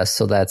ISS,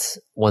 so that's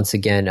once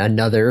again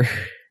another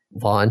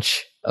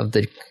launch of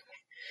the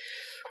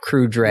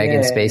Crew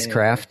Dragon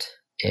spacecraft,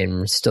 and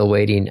we're still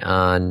waiting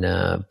on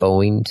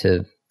Boeing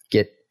to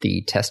get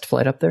the test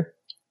flight up there.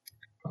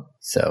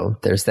 So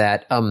there's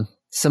that.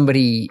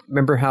 Somebody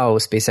remember how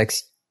SpaceX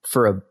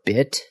for a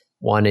bit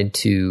wanted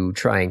to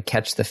try and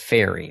catch the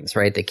fairings,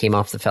 right? They came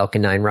off the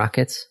Falcon 9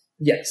 rockets.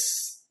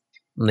 Yes.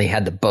 And they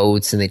had the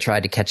boats, and they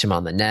tried to catch them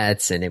on the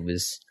nets, and it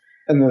was...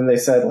 And then they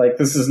said, like,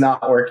 this is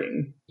not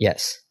working.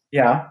 Yes.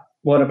 Yeah.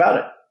 What about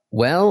it?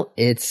 Well,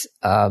 it's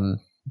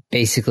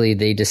basically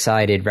they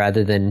decided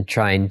rather than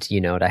trying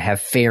to, to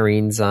have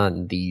fairings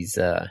on these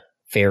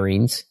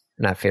airfoils.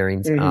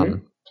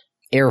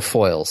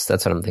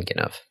 That's what I'm thinking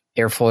of.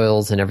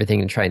 Airfoils and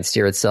everything to try and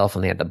steer itself,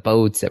 and they had the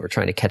boats that were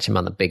trying to catch them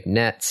on the big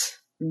nets.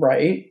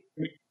 Right.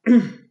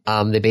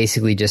 They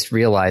basically just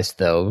realized,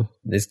 though,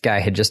 this guy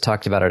had just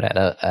talked about it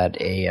at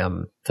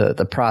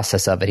the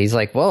process of it. He's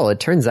like, well,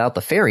 it turns out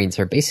the fairings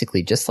are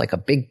basically just like a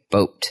big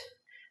boat.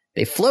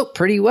 They float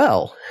pretty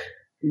well.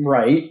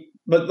 Right.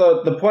 But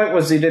the point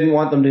was he didn't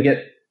want them to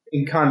get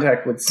in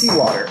contact with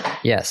seawater.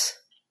 Yes.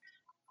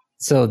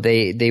 So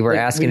they were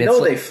asking... We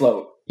know they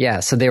float.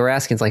 Yeah, so they were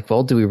asking, it's like,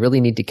 well, do we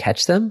really need to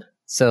catch them?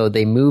 So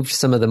they moved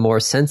some of the more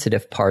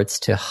sensitive parts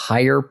to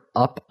higher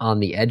up on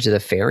the edge of the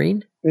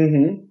fairing.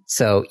 Mm-hmm.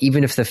 So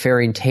even if the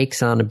fairing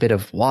takes on a bit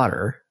of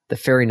water, the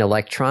fairing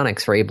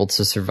electronics were able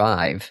to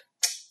survive.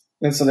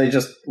 And so they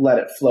just let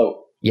it float.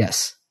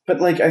 Yes.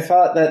 But like I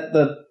thought that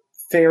the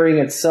fairing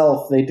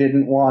itself, they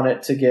didn't want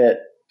it to get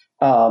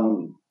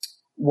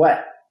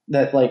wet.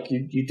 That like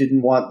you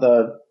didn't want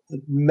the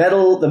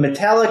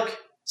metallic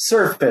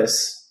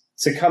surface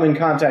to come in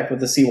contact with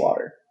the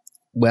seawater.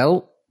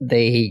 Well,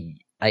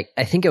 I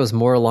think it was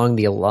more along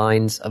the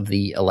lines of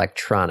the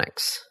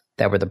electronics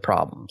that were the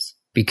problems.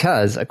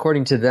 Because,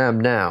 according to them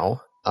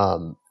now,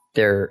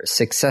 their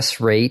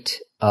success rate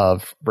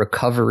of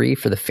recovery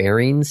for the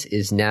fairings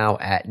is now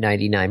at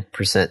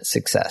 99%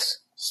 success.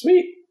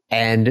 Sweet.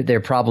 And their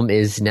problem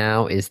is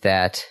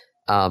that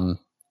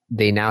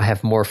they now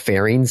have more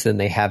fairings than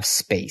they have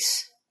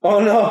space. Oh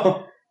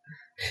no.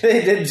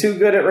 They did too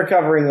good at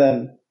recovering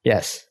them.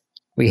 Yes.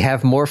 We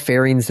have more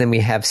fairings than we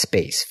have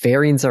space.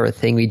 Fairings are a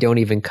thing we don't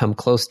even come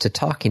close to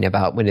talking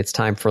about when it's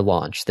time for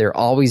launch. They're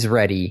always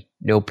ready,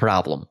 no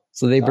problem.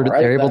 So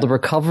they're able to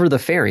recover the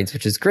fairings,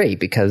 which is great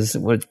because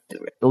what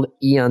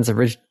Elon's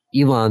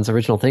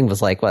original thing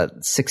was like,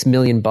 what, $6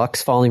 million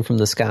falling from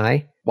the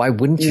sky? Why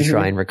wouldn't you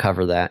try and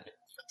recover that?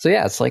 So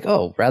yeah, it's like,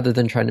 oh, rather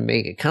than trying to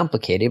make it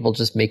complicated, we'll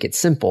just make it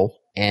simple.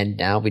 And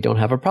now we don't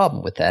have a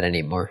problem with that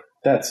anymore.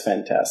 That's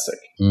fantastic.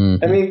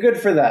 Mm-hmm. I mean, good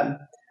for them.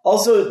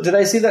 Also, did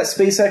I see that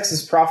SpaceX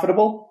is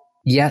profitable?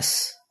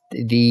 Yes.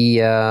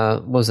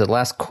 what was it,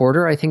 last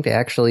quarter? I think they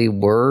actually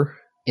were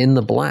in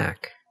the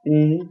black.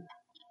 Mm-hmm.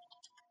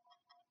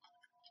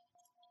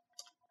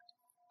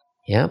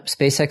 Yep,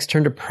 SpaceX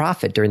turned a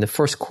profit during the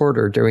first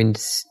quarter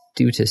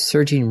due to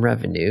surging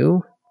revenue.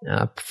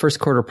 First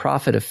quarter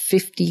profit of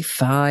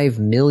 $55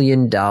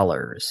 million.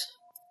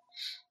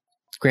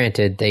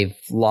 Granted, they've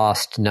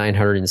lost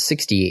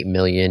 $968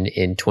 million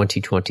in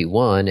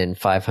 2021 and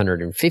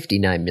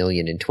 $559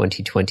 million in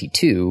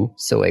 2022,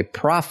 so a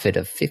profit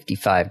of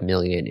 $55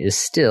 million is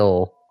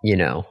still,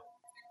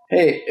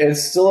 Hey,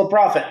 it's still a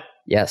profit.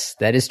 Yes,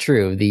 that is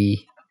true. The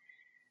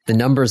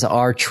numbers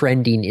are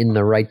trending in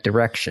the right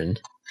direction.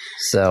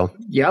 So,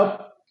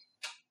 yep.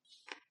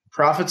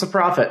 Profit's a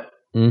profit.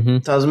 Mm-hmm.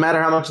 Doesn't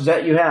matter how much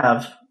debt you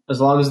have. As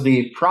long as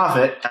the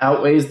profit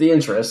outweighs the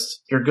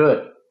interest, you're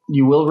good.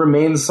 You will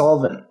remain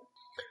solvent.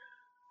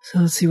 So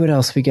let's see what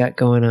else we got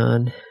going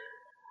on.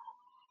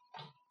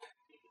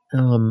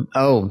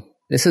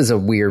 This is a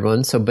weird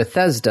one. So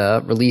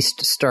Bethesda released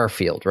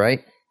Starfield,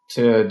 right?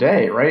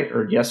 Today, right?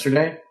 Or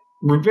yesterday?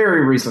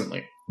 Very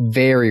recently.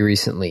 Very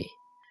recently.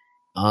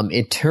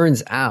 It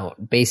turns out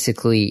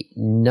basically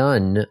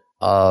none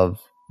of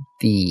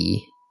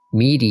the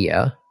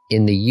media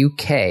in the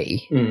UK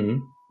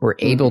were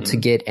able to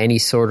get any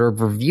sort of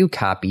review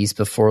copies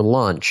before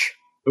launch.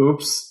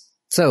 Oops.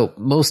 So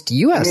most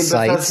US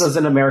sites... Bethesda's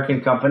an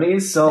American company,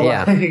 so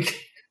yeah.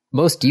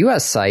 Most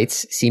US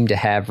sites seem to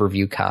have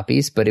review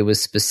copies, but it was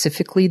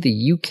specifically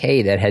the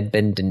UK that had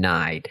been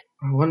denied.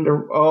 I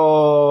wonder...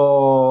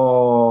 Oh...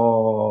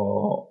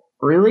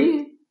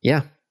 Really?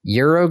 Yeah.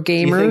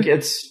 Eurogamer, you think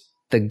it's...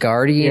 The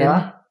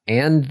Guardian,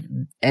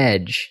 and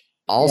Edge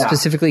all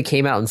specifically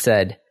came out and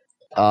said,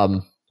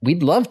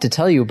 we'd love to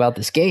tell you about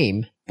this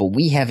game, but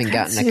we haven't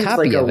gotten a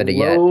copy of it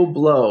yet. Low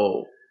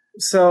blow.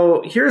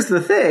 So here's the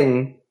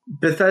thing.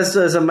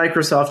 Bethesda is a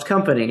Microsoft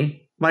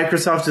company.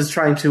 Microsoft is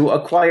trying to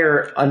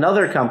acquire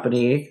another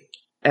company,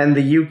 and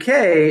the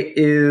UK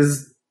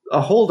is a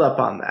holdup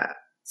on that.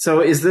 So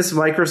is this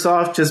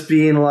Microsoft just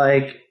being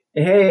like,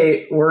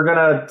 hey, we're going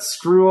to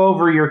screw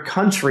over your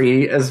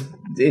country as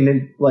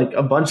in like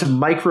a bunch of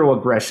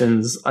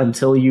microaggressions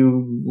until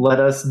you let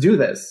us do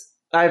this?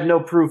 I have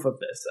no proof of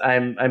this.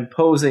 I'm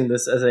posing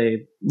this as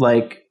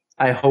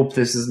I hope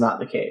this is not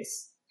the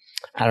case.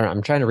 I don't know.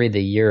 I'm trying to read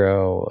the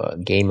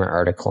Eurogamer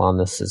article on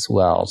this as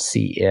well.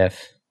 See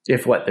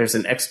if what? There's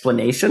an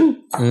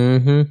explanation?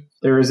 Mm-hmm.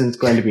 There isn't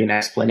going to be an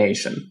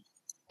explanation.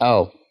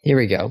 Oh, here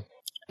we go.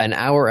 An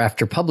hour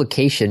after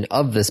publication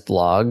of this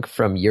blog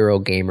from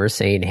Eurogamer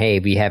saying, hey,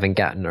 we haven't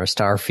gotten our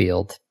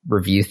Starfield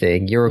review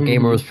thing,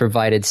 Eurogamer was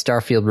provided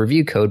Starfield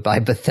review code by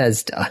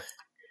Bethesda.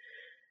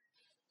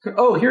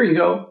 Oh, here you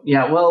go.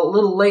 Yeah, well, a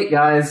little late,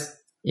 guys.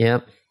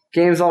 Yep.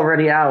 Game's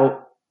already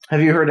out.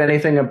 Have you heard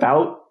anything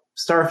about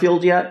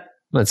Starfield yet?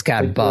 Well, it's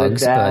got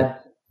bugs,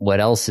 but what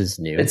else is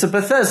new? It's a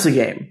Bethesda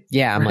game.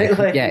 Yeah, I'm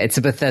like, yeah, it's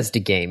a Bethesda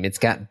game. It's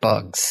got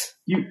bugs.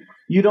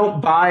 You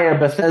don't buy a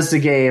Bethesda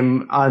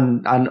game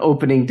on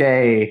opening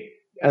day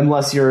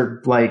unless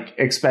you're like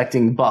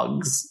expecting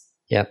bugs.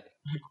 Yep.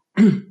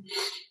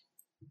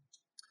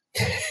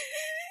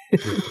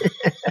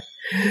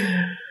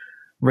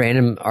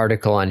 Random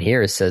article on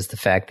here says the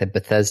fact that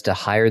Bethesda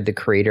hired the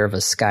creator of a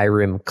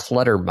Skyrim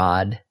clutter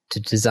mod to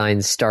design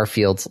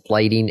Starfield's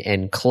lighting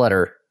and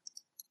clutter.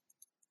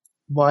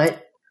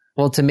 What?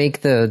 Well, to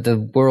make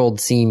the world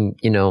seem,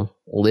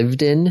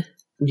 lived in.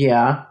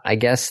 Yeah. I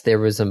guess there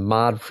was a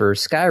mod for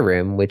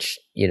Skyrim which,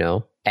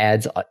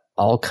 adds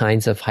all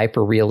kinds of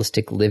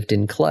hyper-realistic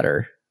lived-in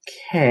clutter.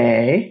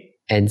 Okay.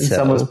 And so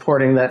someone's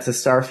porting that to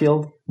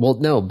Starfield? Well,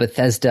 no,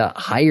 Bethesda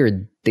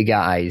hired the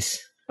guys.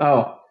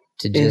 Oh,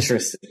 to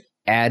just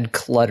add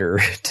clutter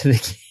to the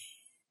game.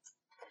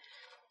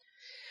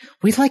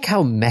 We like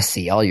how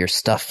messy all your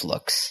stuff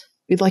looks.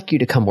 We'd like you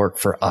to come work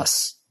for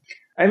us.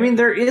 I mean,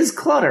 there is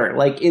clutter,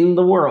 in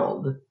the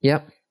world.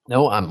 Yep.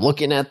 No, I'm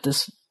looking at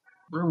this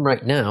room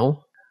right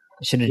now.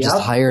 I should have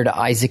just hired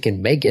Isaac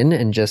and Megan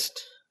and just...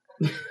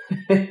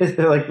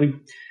 we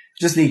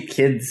just need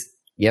kids.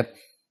 Yep.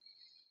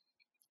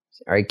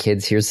 All right,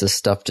 kids, here's this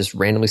stuff. Just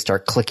randomly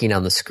start clicking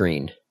on the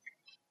screen.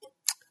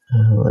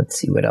 Let's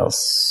see what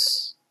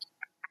else.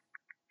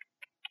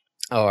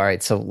 Oh, all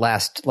right. So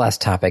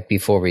last topic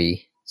before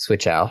we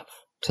switch out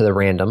to the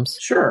randoms.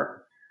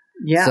 Sure.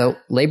 Yeah. So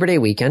Labor Day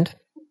weekend.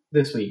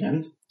 This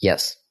weekend.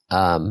 Yes.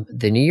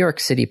 The New York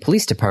City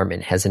Police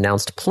Department has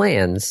announced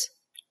plans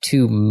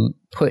to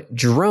put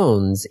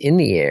drones in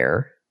the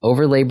air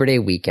over Labor Day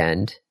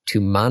weekend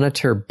to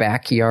monitor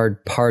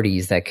backyard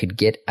parties that could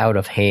get out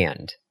of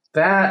hand.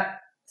 That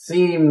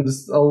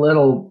seems a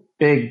little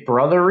big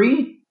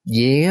brothery.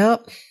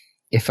 Yep.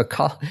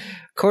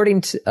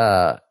 According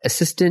to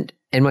Assistant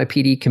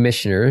NYPD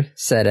Commissioner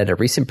said at a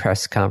recent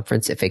press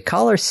conference, if a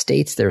caller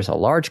states there's a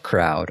large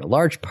crowd, a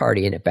large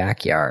party in a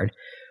backyard,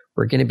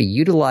 we're going to be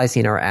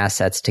utilizing our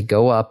assets to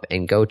go up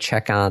and go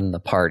check on the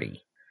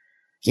party.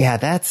 Yeah,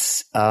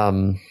 that's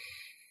yeah.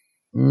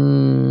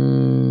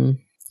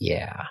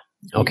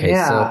 Okay,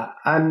 yeah, so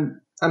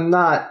I'm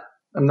not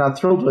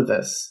thrilled with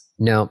this.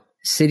 No.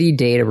 City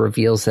data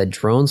reveals that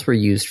drones were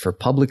used for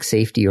public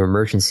safety or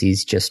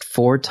emergencies just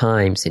 4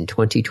 times in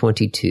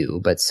 2022,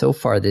 but so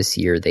far this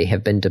year they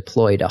have been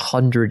deployed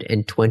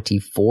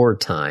 124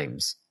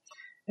 times.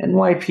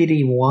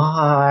 NYPD,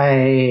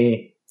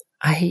 why?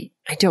 I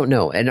don't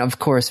know. And of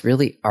course,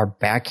 really, our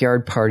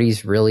backyard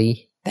parties,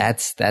 really,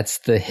 that's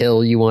the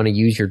hill you want to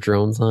use your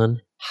drones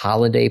on?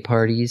 Holiday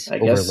parties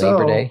over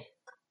Labor Day?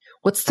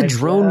 What's the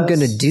drone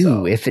going to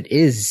do if it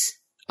is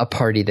a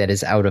party that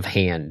is out of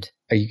hand?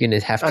 Are you going to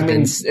have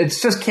to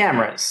it's just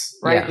cameras,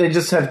 right? Yeah. They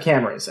just have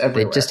cameras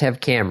everywhere. They just have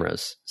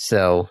cameras.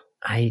 So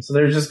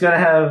they're just going to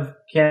have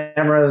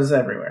cameras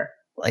everywhere.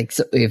 Like,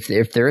 so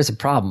if there is a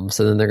problem,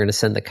 so then they're going to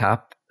send the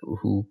cop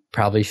who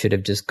probably should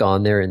have just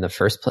gone there in the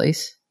first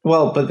place?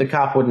 Well, but the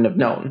cop wouldn't have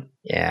known.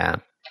 Yeah.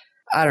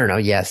 I don't know.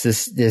 Yes,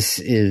 this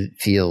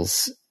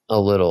feels a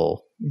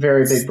little...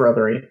 very big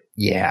brothery.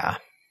 Yeah.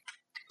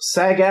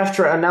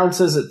 SAG-AFTRA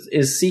announces it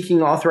is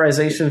seeking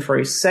authorization for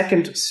a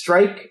second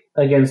strike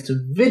against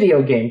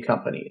video game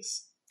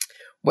companies.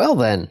 Well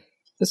then,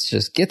 this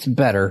just gets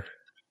better.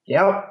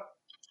 Yep.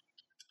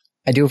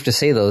 I do have to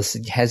say, though, this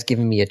has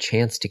given me a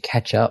chance to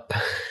catch up.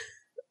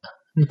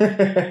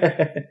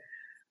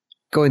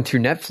 Going through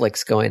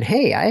Netflix going,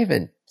 hey, I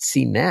haven't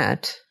seen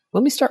that.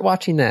 Let me start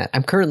watching that.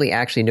 I'm currently,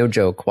 actually, no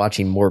joke,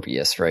 watching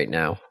Morbius right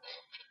now.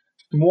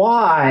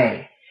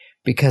 Why?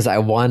 Because I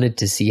wanted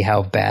to see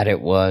how bad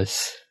it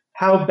was.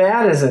 How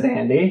bad is it,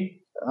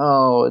 Andy?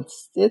 Oh,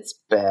 it's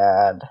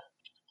bad.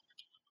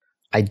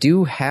 I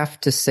do have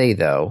to say,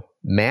 though,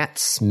 Matt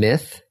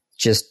Smith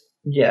just...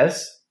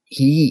 Yes?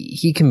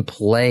 He can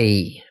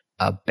play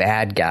a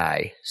bad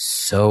guy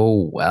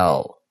so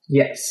well.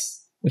 Yes.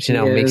 Which,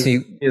 makes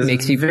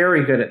me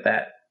very good at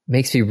that.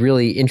 Makes me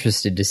really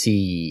interested to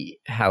see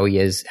how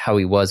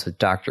he was with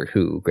Doctor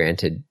Who,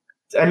 granted.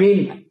 I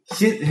mean,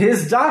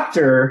 his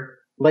doctor,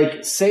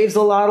 saves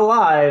a lot of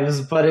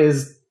lives, but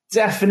is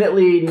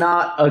definitely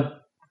not a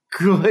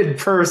good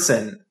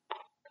person.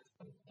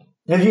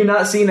 Have you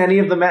not seen any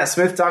of the Matt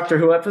Smith Doctor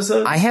Who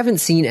episodes? I haven't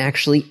seen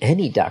actually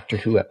any Doctor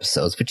Who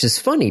episodes, which is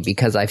funny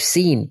because I've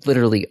seen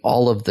literally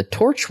all of the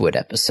Torchwood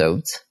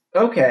episodes.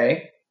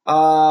 Okay.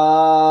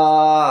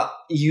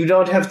 You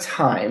don't have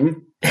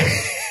time.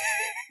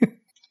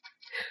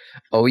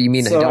 Oh, you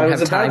mean I don't have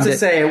time? So I was about to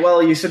say,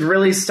 well, you should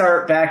really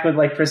start back with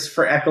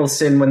Christopher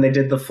Eccleston when they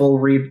did the full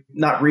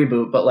not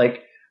reboot, but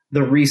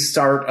the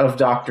restart of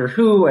Doctor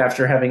Who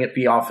after having it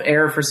be off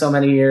air for so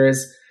many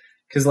years.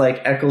 Because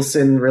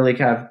Eccleston really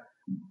kind of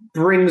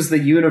brings the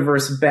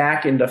universe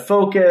back into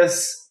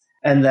focus,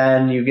 and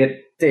then you get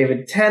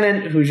David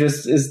Tennant, who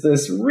just is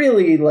this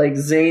really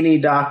zany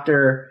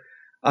doctor.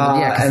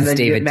 And then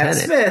you get Matt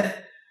Smith,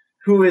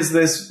 who is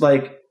this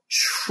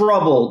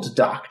troubled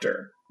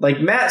doctor.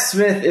 Matt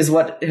Smith is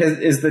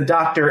is the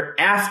doctor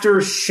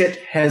after shit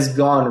has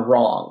gone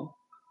wrong.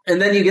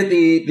 And then you get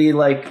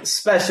the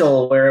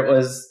special where it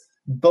was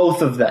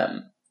both of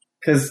them.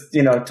 Because,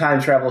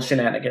 time travel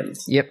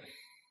shenanigans. Yep.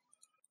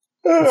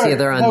 Let's see,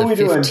 they're on the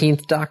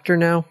 15th Doctor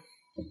now?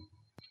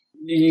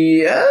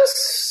 Yes.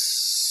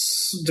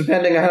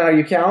 Depending on how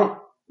you count.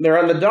 They're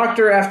on the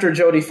Doctor after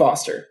Jodie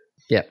Foster.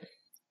 Yep.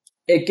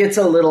 It gets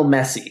a little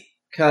messy.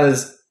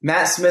 Because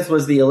Matt Smith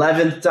was the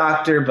 11th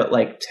Doctor, but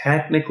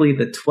technically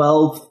the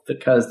 12th,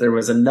 because there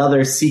was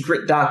another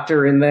secret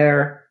Doctor in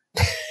there.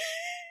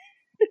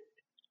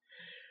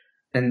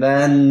 And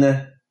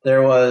then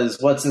there was,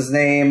 what's his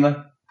name?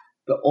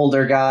 The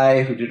older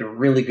guy who did a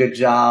really good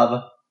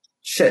job.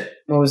 Shit,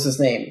 what was his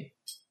name?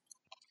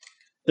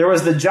 There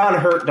was the John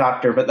Hurt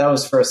Doctor, but that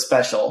was for a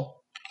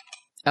special.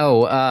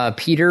 Oh,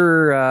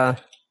 Peter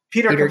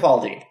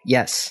Capaldi.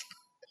 Yes.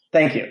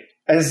 Thank you.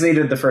 I just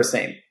needed the first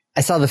name. I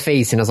saw the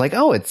face and I was like,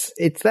 oh, it's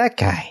that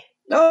guy.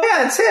 Oh,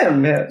 yeah, it's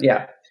him.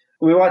 Yeah.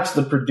 We watched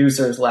The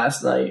Producers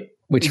last night.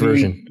 Which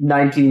version?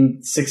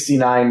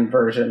 1969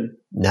 version.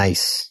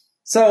 Nice.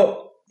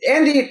 So,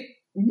 Andy,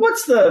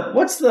 what's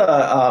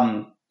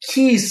the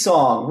key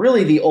song,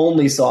 really the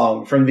only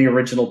song from the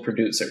original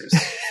Producers?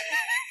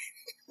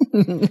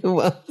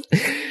 Well,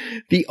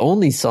 the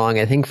only song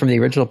I think from the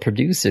original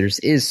Producers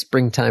is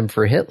Springtime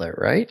for Hitler,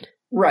 right?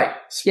 Right.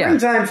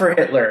 Springtime for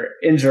Hitler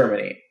in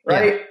Germany,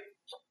 right? Yeah.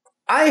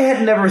 I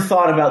had never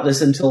thought about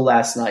this until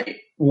last night,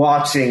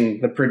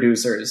 watching The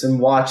Producers and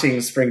watching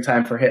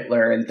Springtime for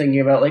Hitler and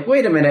thinking about,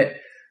 wait a minute,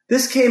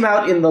 this came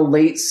out in the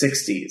late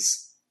 60s.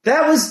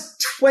 That was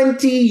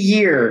 20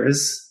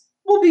 years,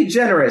 we'll be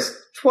generous,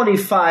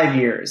 25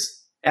 years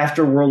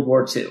after World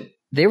War II.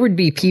 There would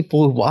be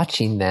people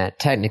watching that,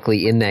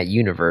 technically, in that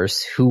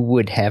universe, who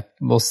would have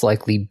most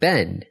likely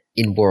been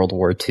in World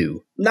War II.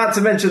 Not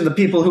to mention the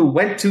people who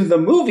went to the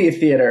movie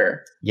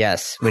theater.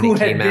 Yes, when it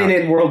came out. Who had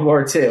been in World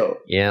War II.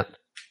 Yeah.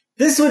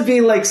 This would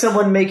be like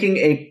someone making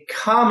a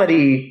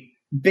comedy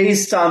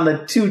based on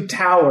the Two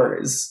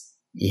Towers.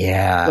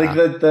 Yeah.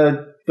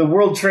 The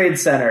World Trade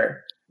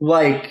Center,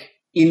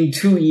 in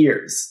 2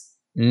 years.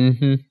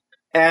 Mm-hmm.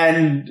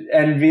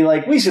 And be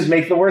like, we should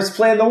make the worst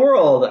play in the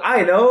world.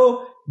 I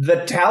know, the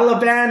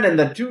Taliban and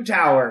the Two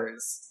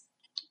Towers.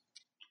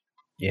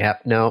 Yeah,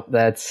 no,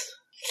 that's...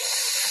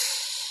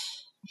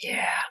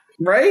 Yeah.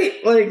 Right?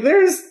 Like,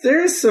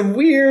 there's some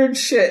weird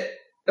shit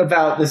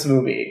about this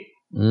movie.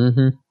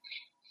 Mm-hmm.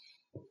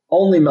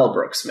 Only Mel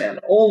Brooks, man.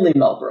 Only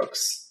Mel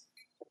Brooks.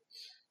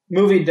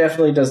 Movie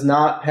definitely does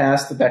not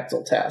pass the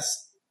Bechdel test.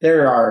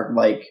 There are,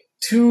 like,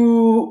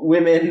 2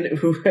 women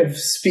who have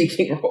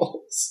speaking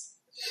roles.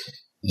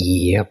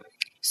 Yep.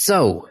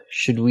 So,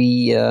 should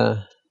we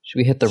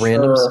hit the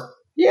randoms?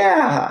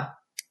 Yeah.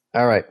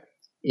 All right.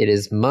 It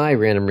is my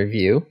random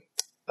review.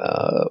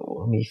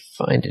 Let me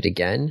find it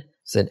again.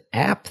 It's an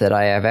app that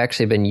I have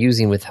actually been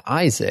using with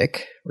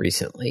Isaac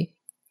recently.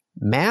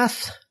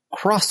 Math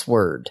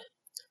Crossword.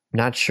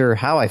 Not sure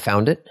how I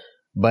found it,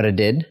 but I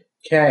did.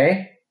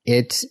 Okay.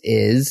 It's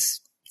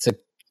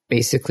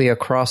basically a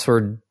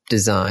crossword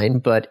design,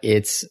 but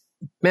it's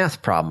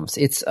math problems.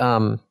 It's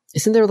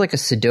isn't there like a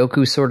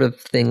Sudoku sort of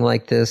thing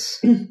like this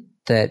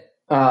that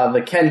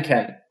the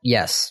Ken.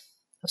 Yes.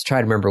 I was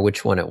trying to remember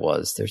which one it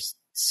was. There's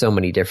so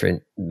many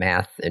different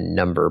math and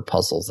number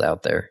puzzles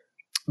out there.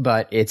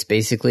 But it's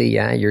basically,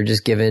 you're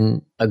just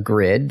given a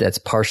grid that's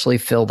partially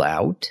filled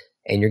out,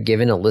 and you're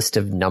given a list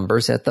of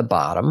numbers at the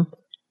bottom.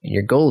 And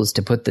your goal is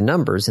to put the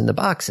numbers in the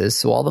boxes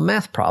so all the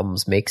math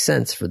problems make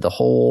sense for the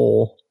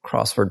whole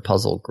crossword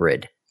puzzle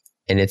grid.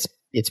 And it's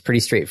pretty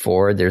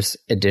straightforward. There's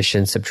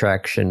addition,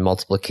 subtraction,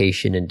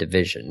 multiplication, and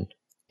division.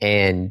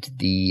 And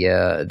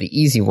the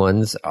easy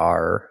ones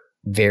are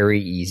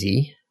very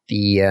easy.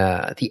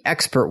 The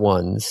expert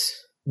ones,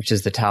 which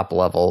is the top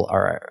level,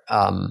 are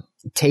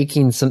take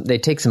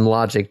some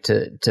logic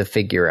to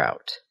figure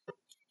out.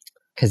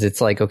 Because it's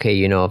like, okay,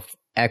 if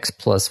x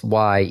plus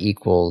y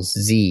equals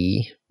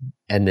z,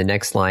 and the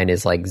next line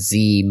is like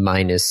z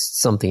minus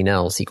something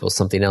else equals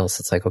something else.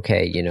 It's like,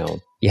 okay,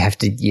 you have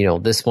to,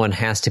 this one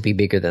has to be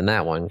bigger than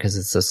that one because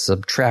it's a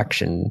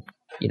subtraction,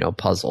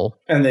 puzzle.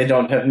 And they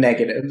don't have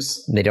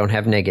negatives. They don't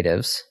have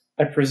negatives.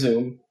 I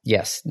presume.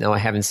 Yes. No, I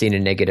haven't seen a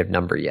negative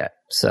number yet.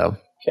 So.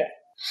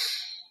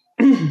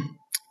 Okay.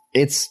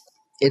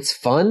 It's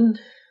fun.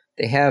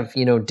 They have,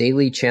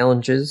 daily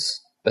challenges,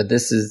 but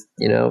this is,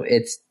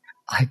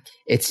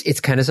 it's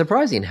kind of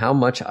surprising how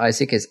much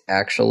Isaac is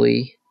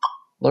actually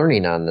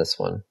learning on this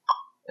one.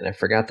 And I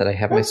forgot that I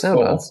have my sound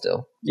on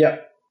still.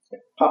 Yep.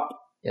 Pop.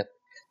 Yep.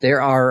 There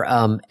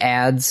are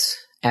ads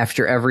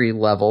after every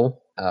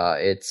level.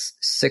 It's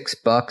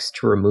 $6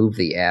 to remove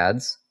the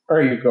ads.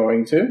 Are you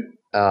going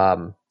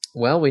to?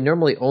 Well, we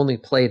normally only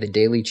play the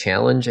daily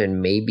challenge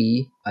and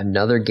maybe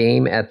another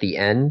game at the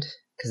end,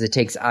 because it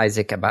takes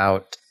Isaac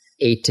about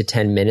 8 to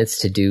 10 minutes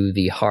to do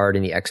the hard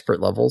and the expert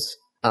levels.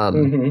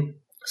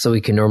 So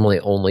we can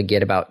normally only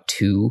get about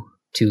two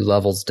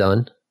levels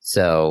done.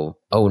 So,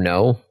 oh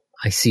no,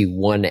 I see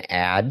one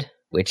ad,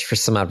 which for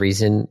some odd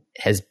reason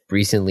has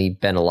recently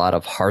been a lot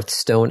of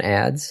Hearthstone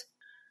ads.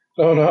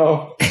 Oh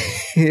no.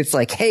 It's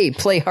like, hey,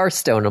 play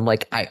Hearthstone. I'm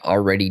like, I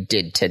already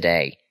did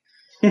today.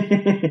 But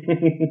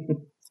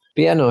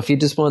yeah, no, if you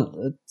just want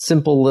a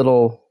simple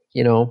little,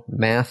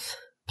 math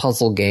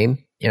puzzle game,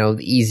 the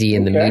easy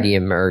and the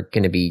medium are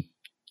going to be,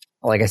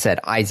 like I said,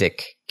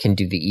 Isaac can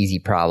do the easy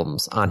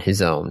problems on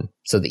his own.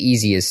 So the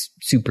easy is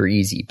super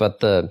easy, but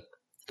the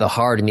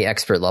hard and the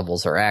expert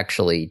levels are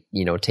actually,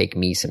 take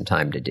me some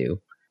time to do.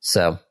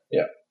 So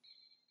yeah,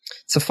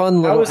 it's a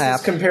fun little app. How is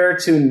this compared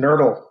to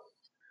Nerdle?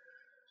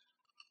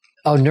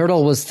 Oh,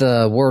 Nerdle was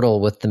the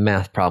Wordle with the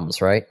math problems,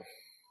 right?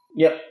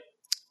 Yep.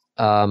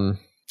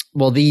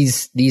 Well,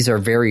 these are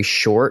very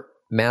short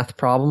math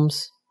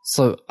problems.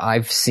 So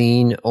I've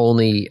seen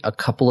only a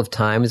couple of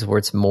times where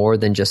it's more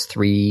than just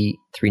three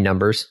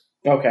numbers.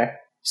 Okay.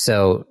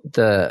 So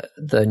the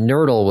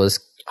Nerdle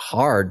was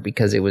hard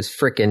because it was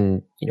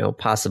frickin',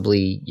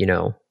 possibly,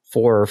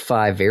 4 or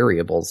 5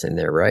 variables in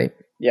there, right?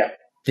 Yeah.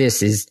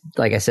 This is,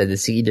 like I said,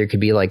 this either could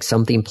be like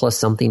something plus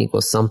something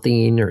equals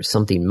something, or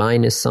something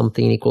minus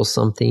something equals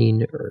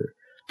something, or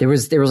there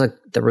was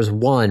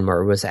one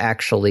where it was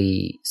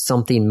actually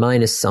something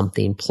minus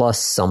something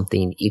plus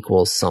something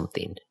equals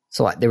something.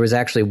 So there was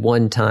actually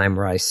one time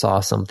where I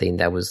saw something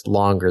that was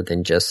longer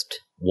than just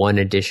one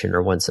addition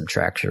or one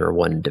subtraction or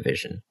one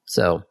division.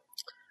 So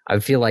I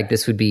feel like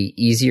this would be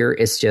easier.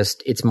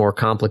 It's more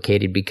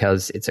complicated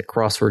because it's a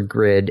crossword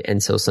grid.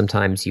 And so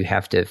sometimes you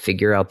have to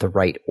figure out the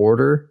right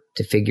order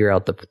to figure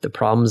out the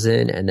problems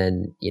in. And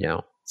then,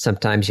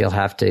 sometimes you'll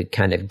have to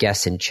kind of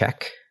guess and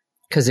check.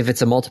 Because if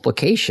it's a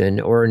multiplication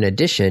or an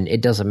addition,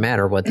 it doesn't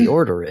matter what the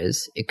order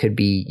is. It could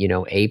be,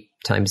 A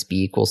times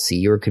B equals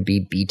C, or it could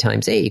be B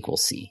times A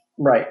equals C.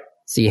 Right.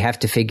 So you have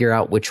to figure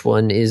out which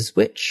one is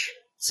which.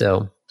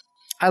 So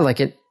I like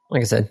it.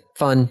 Like I said,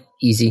 fun,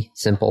 easy,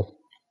 simple.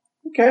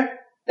 Okay.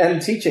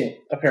 And teaching,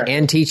 apparently.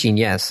 And teaching,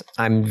 yes.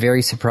 I'm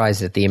very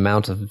surprised at the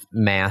amount of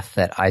math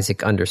that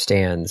Isaac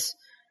understands.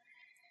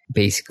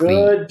 Basically.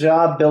 Good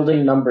job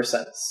building number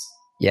sense.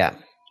 Yeah.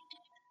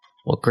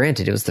 Well,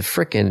 granted, it was the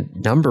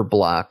frickin' number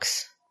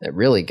blocks that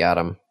really got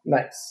him.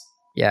 Nice.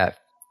 Yeah.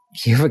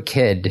 If you have a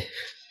kid,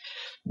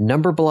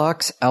 number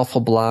blocks, alpha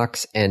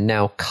blocks, and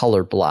now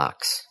color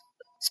blocks.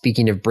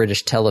 Speaking of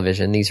British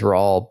television, these were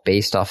all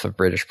based off of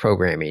British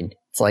programming.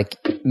 It's like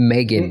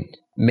Megan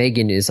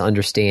Megan is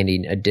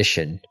understanding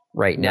addition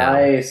right now.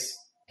 Nice.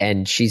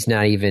 And she's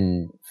not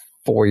even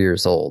 4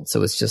 years old.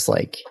 So it's just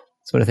like,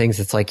 it's one of the things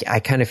that's like,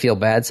 I kind of feel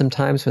bad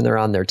sometimes when they're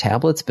on their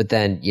tablets, but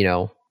then, you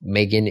know,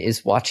 Megan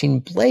is watching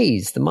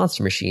Blaze, the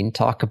Monster Machine,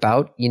 talk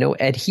about, you know,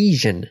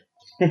 adhesion.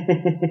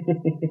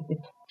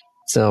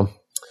 So,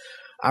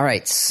 all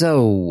right.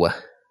 So,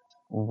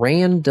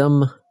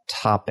 random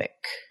topic.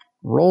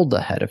 Rolled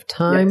ahead of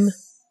time.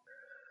 Yes.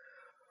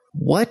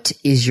 What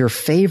is your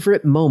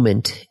favorite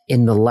moment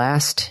in the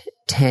last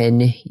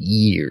 10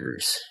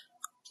 years?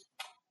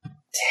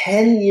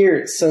 10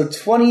 years. So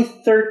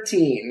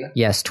 2013.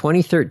 Yes,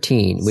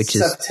 2013, which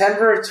is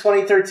September of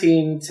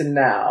 2013 to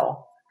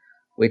now.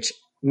 which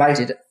My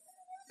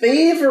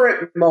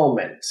favorite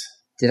moment.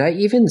 did I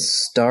even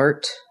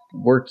start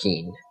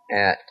working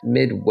at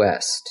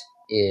Midwest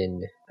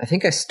in I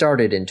think I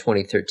started in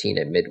 2013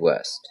 at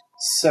Midwest.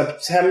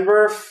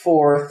 September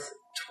 4th,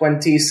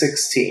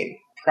 2016.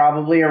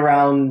 Probably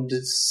around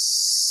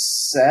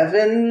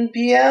 7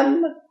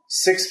 p.m.?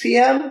 6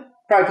 p.m.?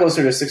 Probably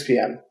closer to 6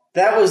 p.m.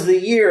 That was the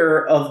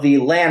year of the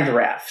land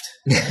raft.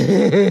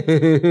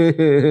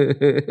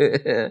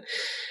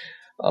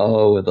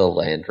 Oh, the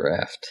land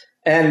raft.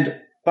 And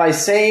by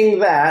saying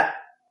that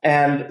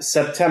and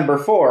September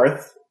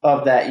 4th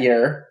of that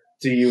year,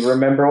 do you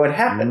remember what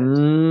happened?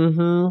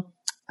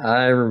 Mm-hmm.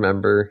 I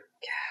remember.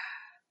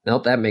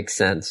 Nope, that makes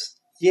sense.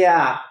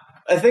 Yeah,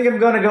 I think I'm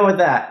going to go with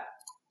that.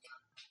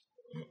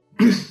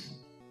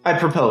 I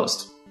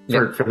proposed,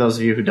 for those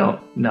of you who don't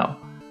know.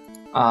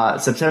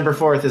 September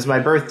 4th is my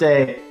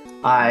birthday.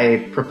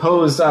 I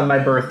proposed on my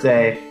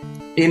birthday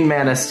in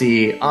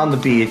Manistee, on the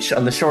beach,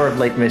 on the shore of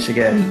Lake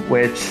Michigan,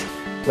 which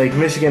Lake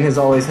Michigan has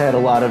always had a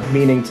lot of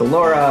meaning to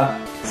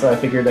Laura, so I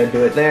figured I'd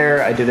do it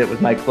there. I did it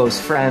with my close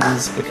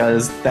friends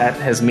because that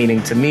has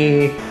meaning to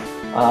me,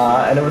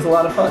 and it was a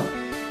lot of fun.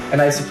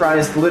 And I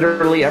surprised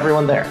literally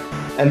everyone there.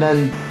 And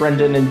then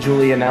Brendan and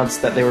Julie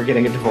announced that they were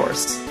getting a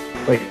divorce,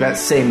 like that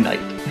same night.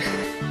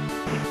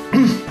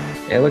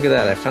 Hey, look at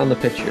that. I found the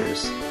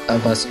pictures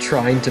of us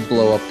trying to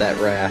blow up that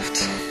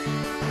raft.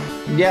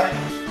 Yep.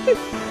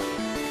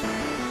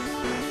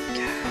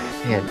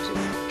 Man,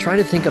 trying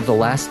to think of the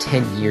last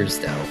 10 years,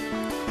 though.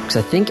 Because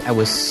I think we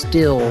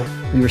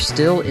were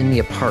still in the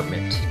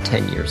apartment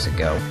 10 years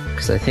ago.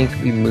 Because I think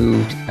we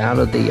moved out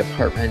of the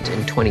apartment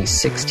in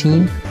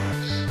 2016.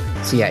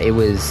 So yeah, it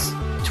was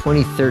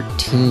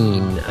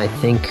 2013. I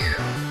think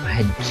I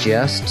had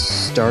just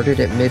started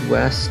at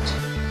Midwest.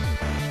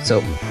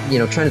 So, you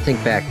know, trying to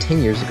think back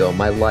 10 years ago,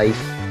 my life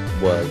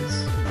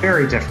was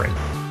Very different.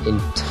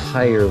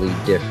 entirely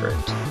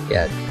different.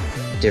 Yeah,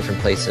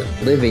 different place of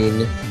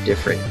living,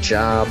 different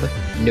job,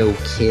 no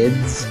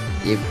kids.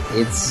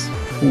 It's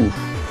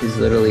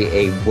literally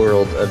a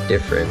world of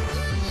different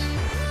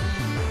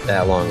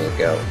that long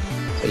ago.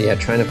 So yeah,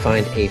 trying to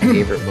find a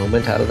favorite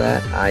moment out of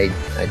that, I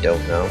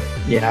don't know.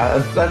 Yeah,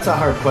 that's a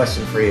hard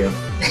question for you.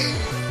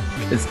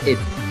 Because it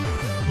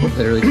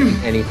literally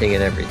could be anything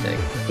and everything.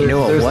 You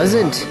know what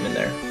wasn't? In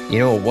there. You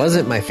know what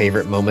wasn't my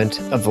favorite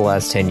moment of the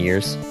last 10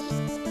 years?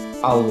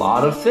 A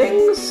lot of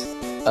things?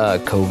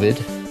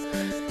 COVID.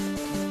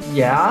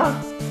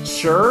 Yeah,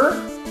 sure.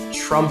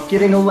 Trump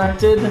getting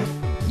elected.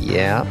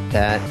 Yeah,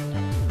 that.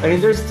 I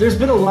mean, there's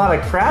been a lot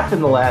of crap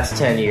in the last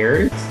 10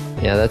 years.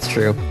 Yeah, that's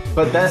true.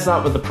 But that's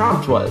not what the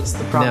prompt was.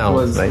 The prompt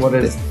was, what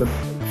is your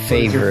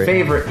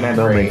favorite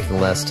memory moment in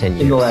the last 10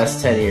 years? in the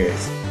last 10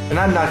 years? And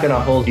I'm not going to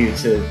hold you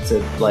to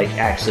like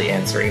actually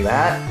answering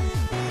that.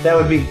 That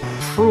would be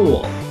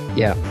cruel.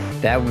 Yeah,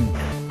 that would.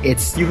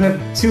 It's. You have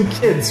two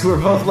kids who are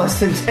both less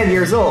than 10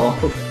 years old.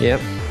 Yep.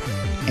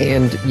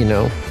 And, you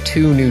know,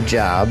 2 new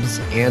jobs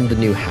and the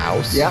new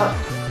house. Yeah.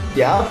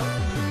 Yeah.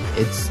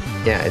 It's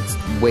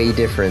way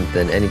different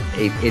than any.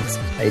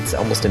 It's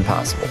almost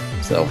impossible.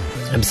 So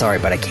I'm sorry,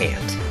 but I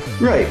can't.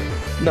 Right.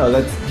 No,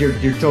 you're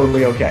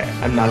totally okay.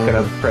 I'm not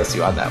going to press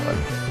you on that one.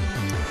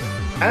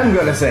 I'm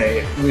going to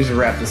say we should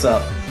wrap this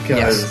up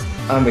because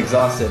I'm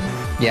exhausted.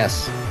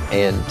 Yes,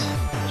 and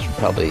I should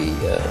probably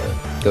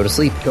go to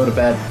sleep. Go to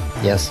bed.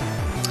 Yes.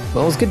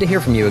 Well, it's good to hear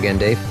from you again,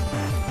 Dave.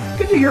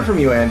 Good to hear from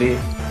you, Andy.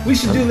 We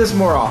should do this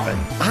more often.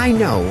 I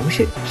know.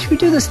 Should we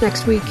do this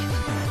next week?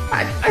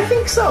 I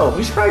think so.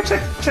 We should probably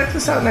check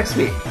this out next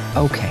week.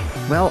 Okay.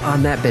 Well,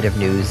 on that bit of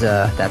news,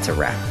 that's a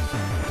wrap.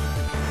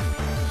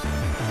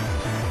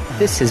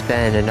 This has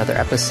been another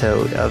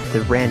episode of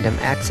the Random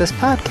Access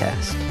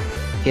Podcast.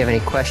 If you have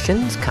any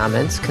questions,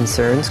 comments,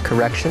 concerns,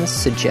 corrections,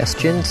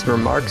 suggestions,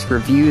 remarks,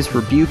 reviews,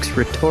 rebukes,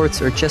 retorts,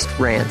 or just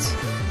rants,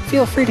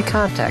 feel free to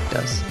contact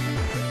us.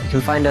 You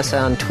can find us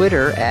on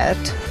Twitter at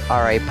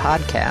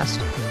RAPodcast,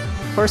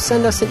 or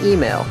send us an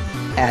email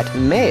at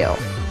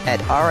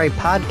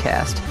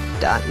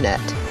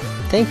mail@rapodcast.net.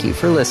 Thank you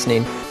for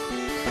listening.